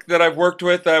tech that I've worked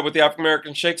with the African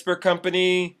American Shakespeare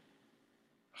Company.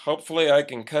 Hopefully I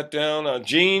can cut down.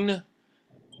 Jean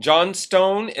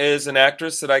Johnstone is an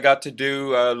actress that I got to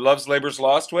do Love's Labor's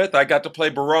Lost with. I got to play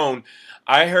Barone.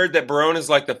 I heard that Barone is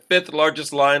like the 5th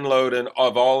largest line load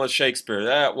of all of Shakespeare.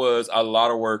 That was a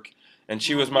lot of work. And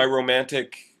she was my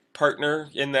romantic partner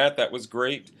in that. That was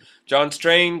great. John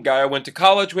Strain, guy I went to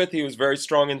college with. He was very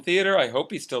strong in theater. I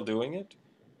hope he's still doing it.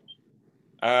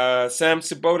 Sam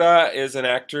Sabota is an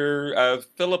actor,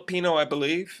 Filipino, I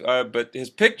believe, but his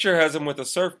picture has him with a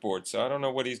surfboard, so I don't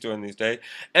know what he's doing these days.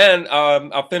 And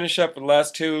I'll finish up with the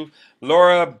last two.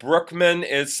 Laura Brookman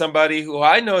is somebody who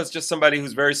I know is just somebody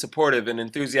who's very supportive and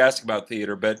enthusiastic about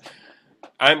theater, but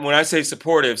when I say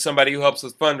supportive, somebody who helps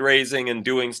with fundraising and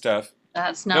doing stuff.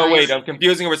 That's nice. No, wait, I'm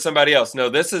confusing her with somebody else. No,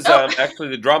 this is actually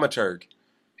the dramaturg.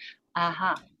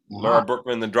 Uh-huh. Laura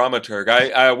Brookman, the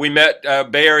dramaturg. We met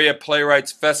Bay Area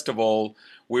Playwrights Festival.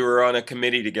 We were on a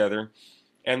committee together.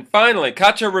 And finally,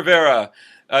 Katya Rivera,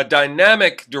 a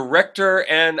dynamic director,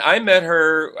 and I met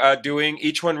her doing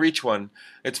Each One Reach One.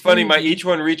 It's funny, my Each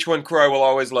One Reach One crew I will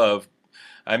always love.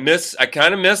 I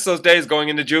kind of miss those days going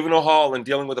into juvenile hall and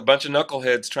dealing with a bunch of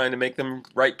knuckleheads trying to make them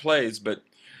write plays, but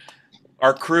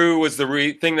our crew was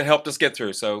the thing that helped us get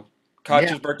through. So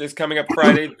Katya's birthday is coming up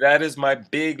Friday. That is my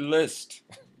big list.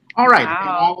 All right,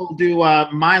 I will do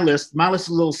my list. My list is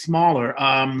a little smaller.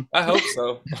 I hope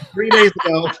so. 3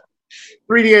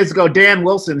 days ago, Dan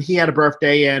Wilson, he had a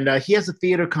birthday, and he has a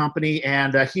theater company,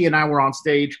 and he and I were on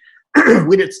stage.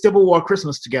 We did Civil War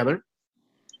Christmas together.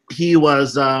 He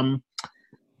was,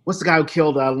 what's the guy who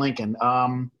killed Lincoln?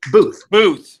 Booth.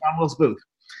 John Wilkes Booth.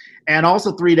 And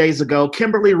also 3 days ago,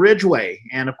 Kimberly Ridgway,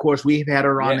 and of course we've had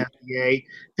her on FBA.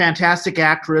 Fantastic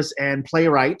actress and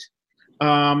playwright.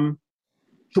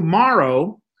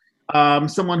 Tomorrow,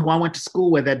 someone who I went to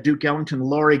school with at Duke Ellington,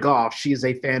 Lori Goff, she's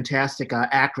a fantastic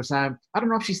actress. I don't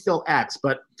know if she still acts,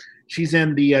 but she's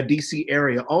in the D.C.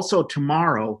 area. Also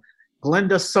tomorrow,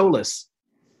 Glenda Solis,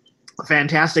 a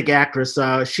fantastic actress.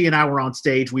 She and I were on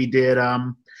stage. We did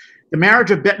The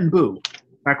Marriage of Bette and Boo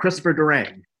by Christopher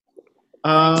Durang.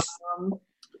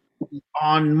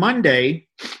 On Monday,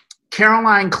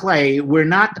 Caroline Clay, I don't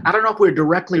know if we're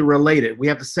directly related. We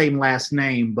have the same last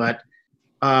name, but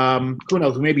who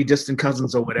knows, maybe distant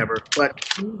cousins or whatever. But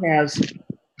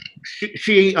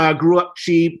she grew up,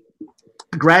 she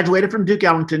graduated from Duke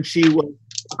Ellington. She was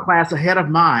a class ahead of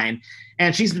mine,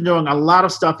 and she's been doing a lot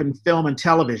of stuff in film and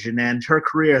television, and her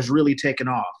career has really taken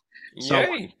off. So,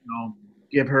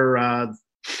 give her,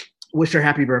 wish her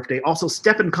happy birthday. Also,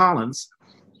 Stephen Collins,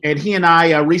 and he and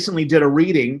I recently did a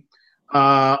reading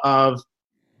of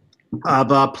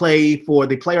a play for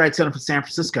the Playwright Center for San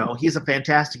Francisco. He's a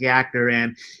fantastic actor,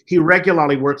 and he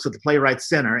regularly works at the Playwright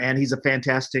Center, and he's a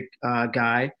fantastic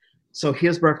guy. So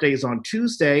his birthday is on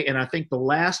Tuesday, and I think the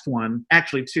last one,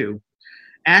 actually two,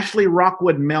 Ashley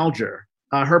Rockwood Melger.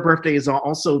 Her birthday is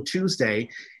also Tuesday,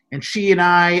 and she and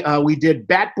I, we did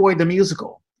Bat Boy the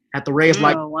Musical at the Ray of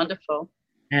Light. Oh, wonderful.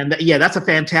 And that's a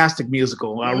fantastic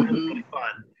musical, really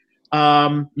fun.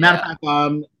 Matter of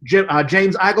fact,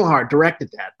 James Iglehart directed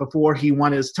that before he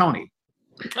won his Tony.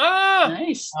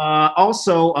 Nice.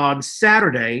 Also on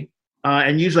Saturday,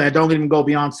 and usually I don't even go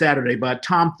beyond Saturday, but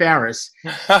Tom Ferris,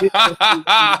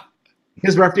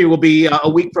 his birthday will be a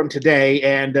week from today,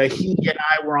 and he and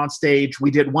I were on stage.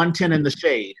 We did 110 in the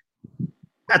Shade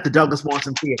at the Douglas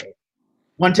Morrison Theater.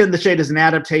 110 in the Shade is an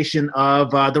adaptation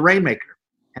of The Rainmaker,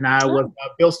 and I was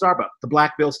Bill Starbuck, the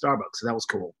Black Bill Starbuck, so that was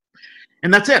cool.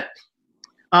 And that's it.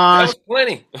 That was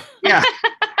plenty. Yeah.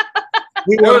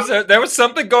 There was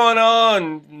something going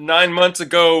on 9 months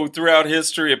ago throughout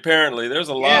history, apparally. There's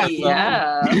a lot of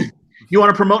stuff. You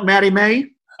want to promote Maddie May?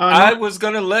 I was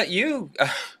going to let you.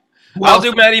 I'll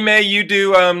do Maddie May. You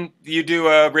do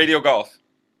Radio Golf.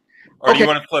 Or do you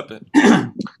want to flip it?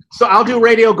 So I'll do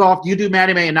Radio Golf. You do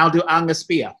Maddie May, and I'll do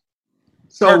Angaspia.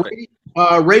 So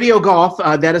Radio Golf,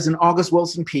 that is an August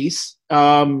Wilson piece.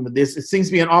 It seems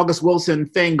to be an August Wilson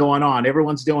thing going on.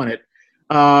 Everyone's doing it.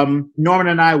 Norman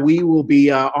and I, we will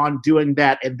be on doing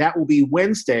that, and that will be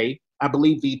Wednesday, I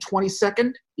believe the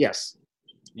 22nd. Yes.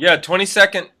 Yeah,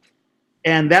 22nd.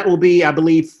 And that will be, I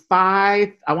believe, 5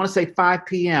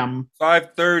 p.m.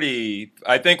 5:30.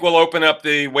 I think we'll open up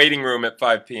the waiting room at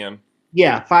 5 p.m.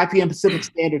 Yeah, 5 p.m. Pacific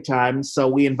Standard Time. So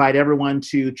we invite everyone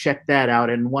to check that out.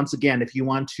 And once again, if you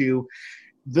want to,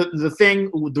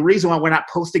 the reason why we're not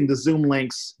posting the Zoom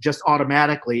links just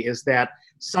automatically is that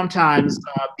sometimes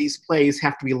these plays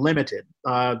have to be limited.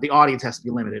 The audience has to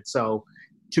be limited. So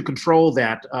to control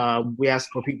that, we ask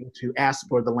for people to ask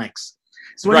for the links.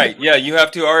 So right. Yeah, you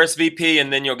have to RSVP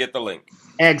and then you'll get the link.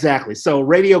 Exactly. So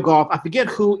Radio Golf, I forget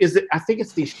who is it. I think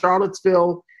it's the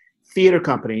Charlottesville Theater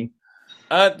Company.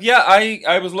 Yeah,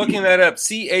 I was looking that up.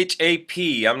 CHAP.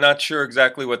 I'm not sure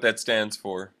exactly what that stands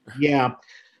for. Yeah.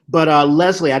 But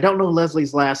Leslie, I don't know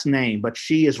Leslie's last name, but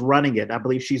she is running it. I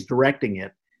believe she's directing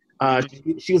it.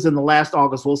 She was in the last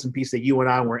August Wilson piece that you and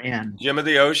I were in. Jim of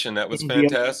the Ocean. That was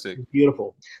fantastic.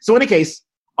 Beautiful. So in any case,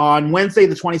 on Wednesday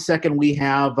the 22nd, we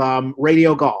have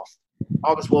Radio Golf.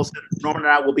 August Wilson, Norman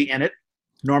and I will be in it.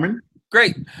 Norman?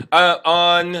 Great.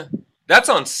 That's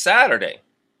on Saturday.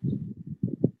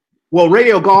 Well,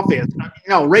 Radio Golf is.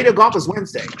 No, Radio Golf is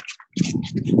Wednesday.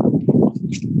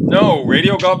 No,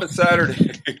 Radio Golf is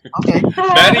Saturday. Okay.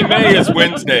 Maddie May is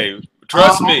Wednesday.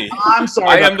 Trust me. I'm sorry.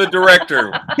 I am the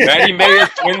director. Maddie May is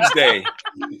Wednesday.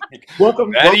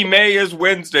 Welcome. Maddie May is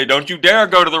Wednesday. Don't you dare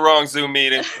go to the wrong Zoom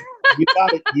meeting. You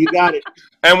got it. You got it.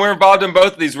 And we're involved in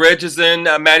both of these. Reg is in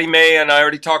Maddie May, and I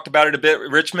already talked about it a bit.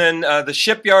 Richmond, the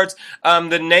Shipyards.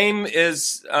 The name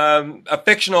is a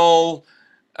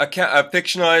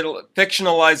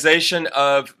fictionalization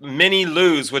of Minnie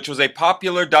Lou's, which was a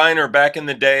popular diner back in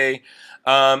the day.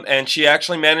 And she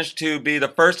actually managed to be the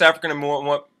first African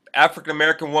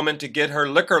American woman to get her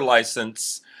liquor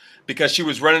license because she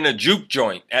was running a juke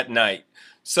joint at night.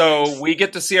 So we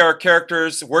get to see our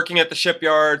characters working at the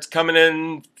shipyards, coming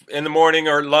in the morning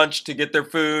or lunch to get their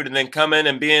food, and then coming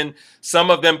and being,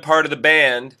 some of them, part of the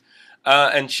band.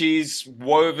 And she's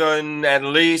woven at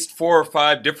least 4 or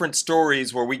 5 different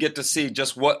stories where we get to see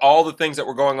just what all the things that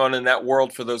were going on in that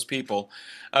world for those people.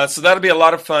 So that'll be a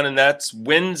lot of fun, and that's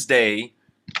Wednesday,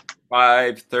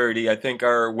 5:30. I think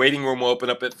our waiting room will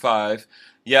open up at 5.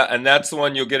 Yeah, and that's the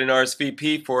one you'll get an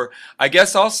RSVP for. I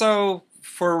guess also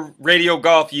for Radio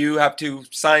Golf, you have to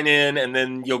sign in, and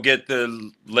then you'll get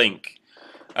the link.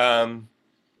 And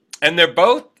they're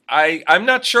both, I'm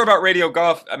not sure about Radio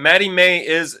Golf. Maddie May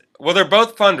is, well, they're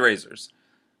both fundraisers.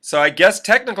 So I guess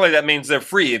technically that means they're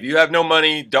free. If you have no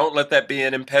money, don't let that be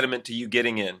an impediment to you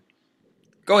getting in.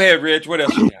 Go ahead, Rich. What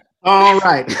else you got? All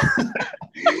right.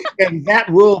 And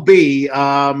that will be,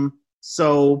 shucks.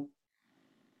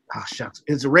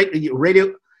 It's a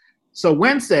radio. So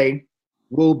Wednesday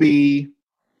will be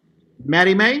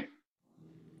Maddie May?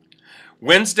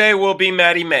 Wednesday will be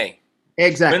Maddie May.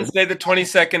 Exactly. Wednesday the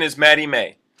 22nd is Maddie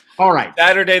May. All right.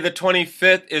 Saturday the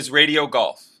 25th is Radio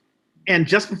Golf. And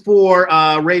just before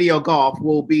Radio Golf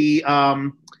will be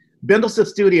Bindlestiff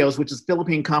Studios, which is a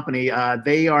Philippine company.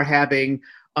 They are having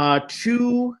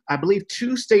 2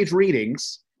 stage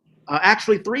readings,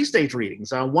 actually 3 stage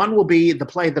readings. One will be the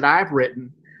play that I've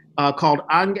written called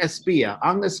Ang Espia.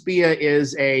 Ang Espia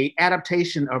is a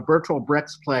adaptation of Bertolt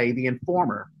Brecht's play, The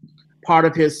Informer, part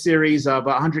of his series of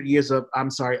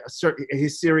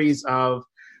his series of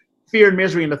Fear and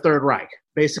Misery in the Third Reich,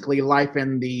 basically life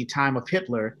in the time of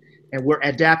Hitler, and we're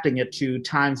adapting it to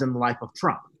times in the life of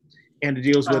Trump. And it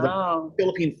deals with a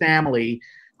Philippine family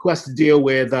who has to deal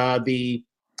with the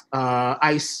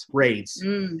ICE raids,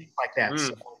 things like that.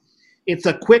 So it's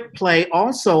a quick play.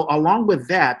 Also, along with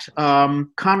that,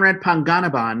 Conrad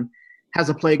Panganaban has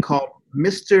a play called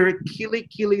Mr.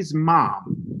 Kilikili's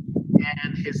Mom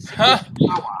and his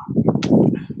Chihuahua.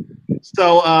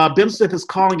 So Bindlestiff is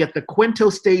calling it the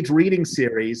Quinto Stage Reading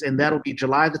Series, and that'll be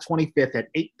July the 25th at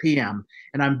 8 p.m.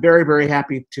 And I'm very, very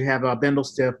happy to have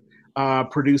Bindlestiff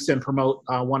produce and promote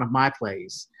one of my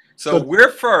plays. So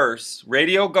we're first,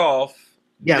 Radio Golf,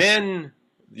 yes, then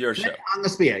your show. On the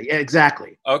Sphere, yeah,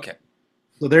 exactly. Okay.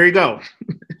 So there you go.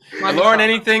 Lauren,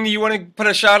 anything you want to put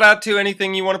a shout out to?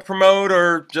 Anything you want to promote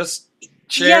or just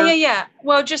share? Yeah.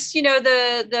 Well, just,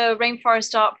 the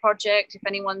Rainforest Art Project, if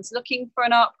anyone's looking for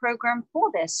an art program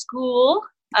for their school,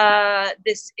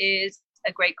 this is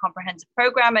a great comprehensive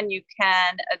program, and you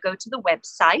can go to the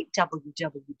website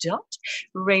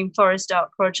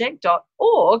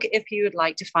www.rainforestartproject.org if you would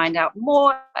like to find out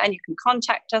more, and you can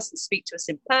contact us and speak to us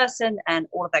in person and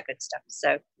all of that good stuff.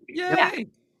 So yeah.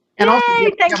 And also,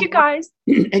 thank you guys.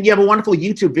 And you have a wonderful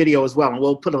YouTube video as well, and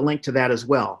we'll put a link to that as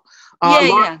well.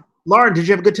 Lauren, did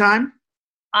you have a good time?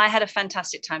 I had a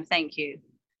fantastic time. Thank you.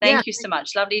 Thank you so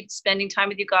much. Lovely spending time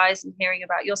with you guys and hearing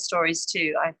about your stories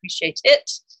too. I appreciate it.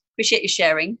 Appreciate you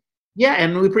sharing. Yeah,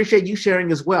 and we appreciate you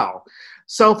sharing as well.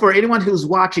 So for anyone who's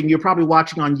watching, you're probably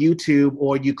watching on YouTube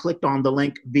or you clicked on the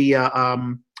link via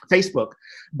Facebook.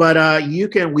 But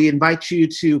we invite you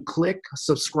to click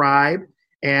subscribe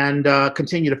and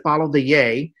continue to follow the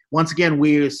Yay. Once again,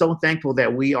 we're so thankful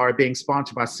that we are being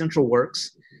sponsored by Central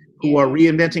Works, who are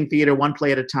reinventing theater one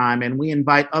play at a time. And we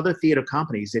invite other theater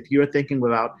companies, if you're thinking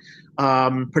about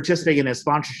participating in a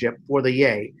sponsorship for the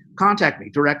Yay, contact me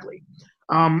directly.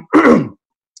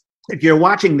 If you're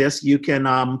watching this, you can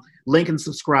link and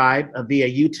subscribe via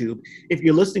YouTube. If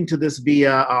you're listening to this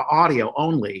via audio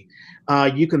only,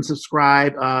 you can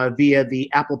subscribe via the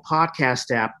Apple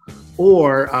Podcast app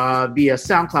or via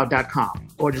SoundCloud.com,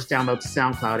 or just download the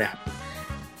SoundCloud app.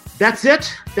 That's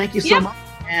it. Thank you so much.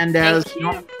 And as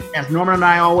Norman and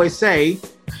I always say,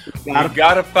 you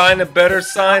gotta find a better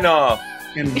sign off.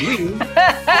 And we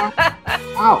are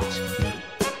out.